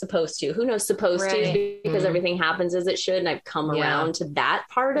supposed to, who knows, to because everything happens as it should. And I've come around to that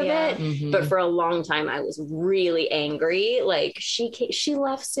part of it. But for a long time, I was really angry. Like she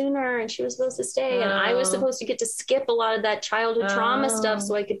left sooner and she was supposed to stay. And I was supposed to get to skip a lot of that childhood trauma stuff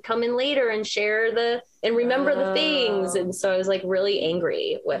so I could come in later and share and remember the things. And so I was like really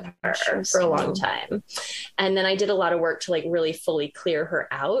angry with her for a long time. And then I did a lot of work to like really fully clear her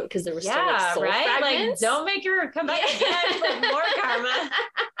out because there was still like soul fragments. Like don't make her come back again. Like more karma.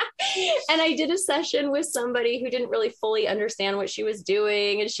 And I did a session with somebody who didn't really fully understand what she was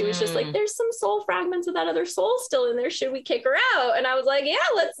doing. And she was just like, there's some soul fragments of that other soul still in there. Should we kick her out? And I was like, yeah,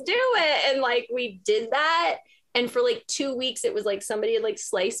 let's do it. And like, we did that. And for like 2 weeks, it was like somebody had like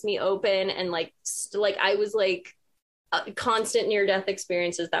sliced me open and like I was like constant near-death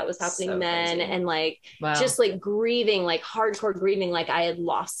experiences that was happening then. Crazy. And like, just like grieving, like hardcore grieving, like I had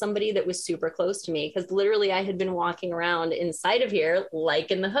lost somebody that was super close to me. Cause literally I had been walking around inside of here,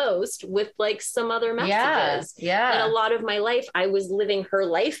 like in the host with like some other messages. And a lot of my life, I was living her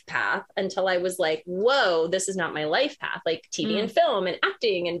life path until I was like, whoa, this is not my life path. Like TV and film and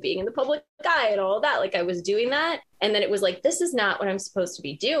acting and being in the public eye and all of that. Like I was doing that. And then it was like, this is not what I'm supposed to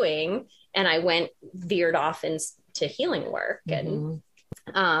be doing. And I veered off into healing work. And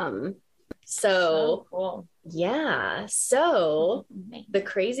so cool. Yeah. So the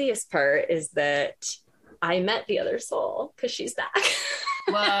craziest part is that I met the other soul because she's back.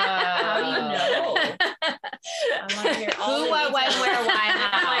 Whoa. How do you know? I want to hear all who, what, when, where, why,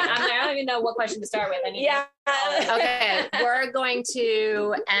 how. I don't even know what question to start with. Okay. We're going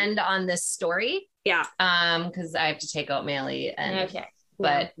to end on this story. Yeah. Because I have to take out Mailey and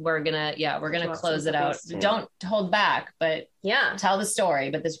but we're gonna close it out. Don't hold back, but tell the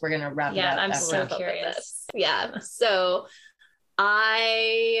story. But we're gonna wrap it up. I'm so curious. Yeah. So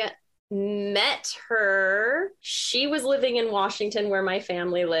I met her. She was living in Washington where my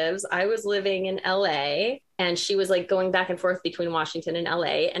family lives. I was living in LA And she was like going back and forth between Washington and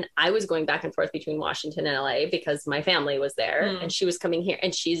LA. And I was going back and forth between Washington and LA because my family was there. And she was coming here,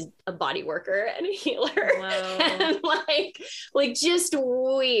 and she's a body worker and a healer. And like just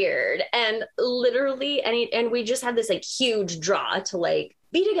weird. And literally, and we just had this like huge draw to like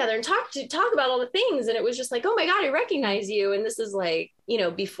be together and talk about all the things. And it was just like, oh my God, I recognize you. And this is like, you know,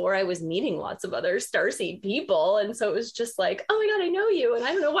 before I was meeting lots of other starseed people. And so it was just like, oh my God, I know you. And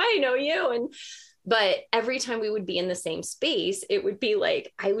I don't know why I know you. But every time we would be in the same space, it would be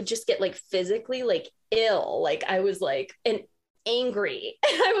like, I would just get like physically like ill. Like I was like, and angry.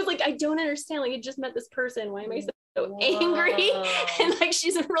 And I was like, I don't understand. Like I just met this person. Why am I so angry? And like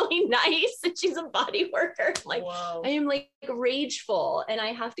she's really nice and she's a body worker. Like I am like rageful and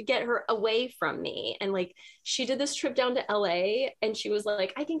I have to get her away from me. And like she did this trip down to LA and she was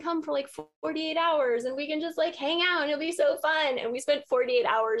like, I can come for like 48 hours and we can just like hang out and it'll be so fun. And we spent 48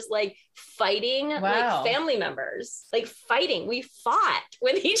 hours like fighting like family members, like fighting. We fought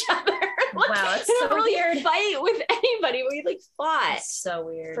with each other. Like, wow, it's so really weird. Fight with anybody. We like fought. It's so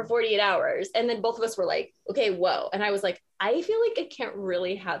weird for 48 hours. And then both of us were like, okay, whoa. And I was like, I feel like I can't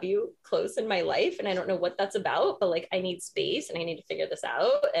really have you close in my life. And I don't know what that's about, but like, I need space and I need to figure this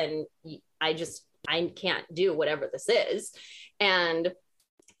out. And I can't do whatever this is. And,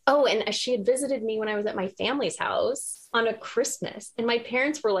 and she had visited me when I was at my family's house on a Christmas. And my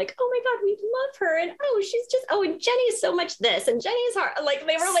parents were like, oh my God, we love her. And and Jenny's so much this. And Jenny's hard. Like,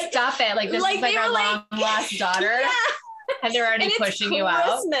 they were like, stop it. Like, this is like our long lost daughter. Yeah. And they're already pushing you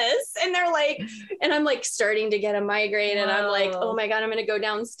out. And they're like, and I'm like starting to get a migraine and I'm like, oh my God, I'm going to go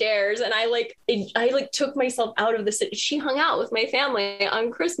downstairs. And I took myself out of the city. She hung out with my family on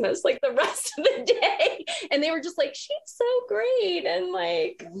Christmas, like the rest of the day. And they were just like, she's so great. And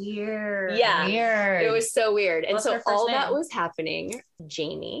like, weird. Yeah. Weird. It was so weird. And What's so all name? that was happening.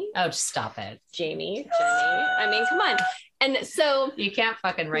 Jamie. Oh, just stop it. Jenny. I mean, come on. And so you can't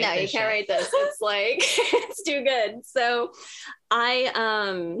fucking write this. No, you can't write this. It's like, it's too good. So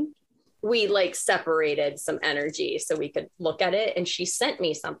we like separated some energy so we could look at it. And she sent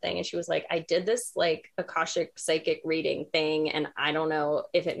me something and she was like, I did this like Akashic psychic reading thing. And I don't know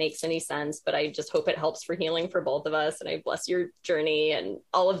if it makes any sense, but I just hope it helps for healing for both of us. And I bless your journey and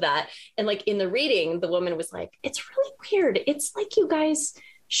all of that. And like in the reading, the woman was like, it's really weird. It's like you guys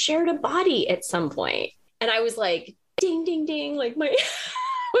shared a body at some point. And I was like, ding, ding, ding. Like I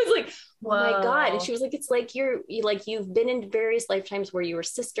was like, oh my God. And she was like, it's like you've been in various lifetimes where you were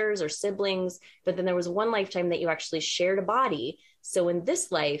sisters or siblings, but then there was one lifetime that you actually shared a body. So in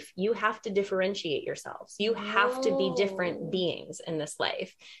this life, you have to differentiate yourselves. You have to be different beings in this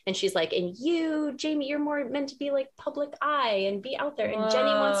life. And she's like, and you, Jamie, you're more meant to be like public eye and be out there. And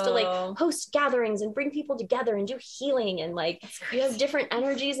Jenny wants to like host gatherings and bring people together and do healing. And like, you have different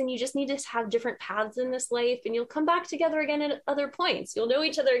energies and you just need to have different paths in this life. And you'll come back together again at other points. You'll know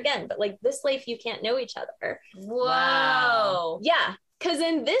each other again. But like this life, you can't know each other. Whoa. Yeah. Because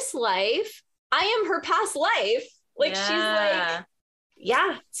in this life, I am her past life. Like she's like,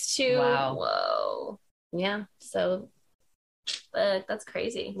 yeah, it's too. Wow. Whoa. Yeah. So that's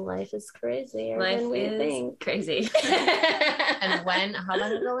crazy. life is crazy. Life is crazy. And how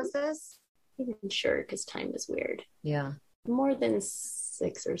long ago was this? I'm not even sure because time is weird. Yeah. More than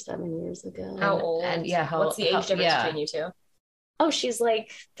 6 or 7 years ago. How old? And what's the age difference between you two? Oh, she's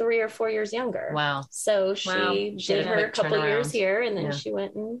like 3 or 4 years younger. Wow. So she did her a couple years here and then she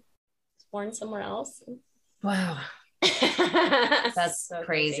went and was born somewhere else. Wow. That's so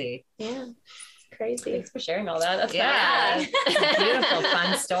crazy. Yeah. Crazy. Thanks for sharing all that. That's It's a beautiful,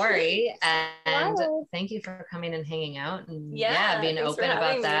 fun story. And thank you for coming and hanging out and being open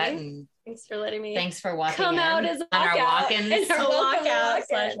about that. And thanks for letting me thanks for walking come out as a walk-in.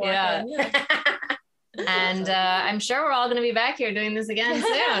 walkout. And I'm sure we're all going to be back here doing this again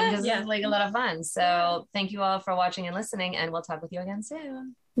soon because it's like a lot of fun. So thank you all for watching and listening, and we'll talk with you again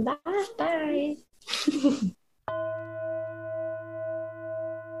soon. Bye.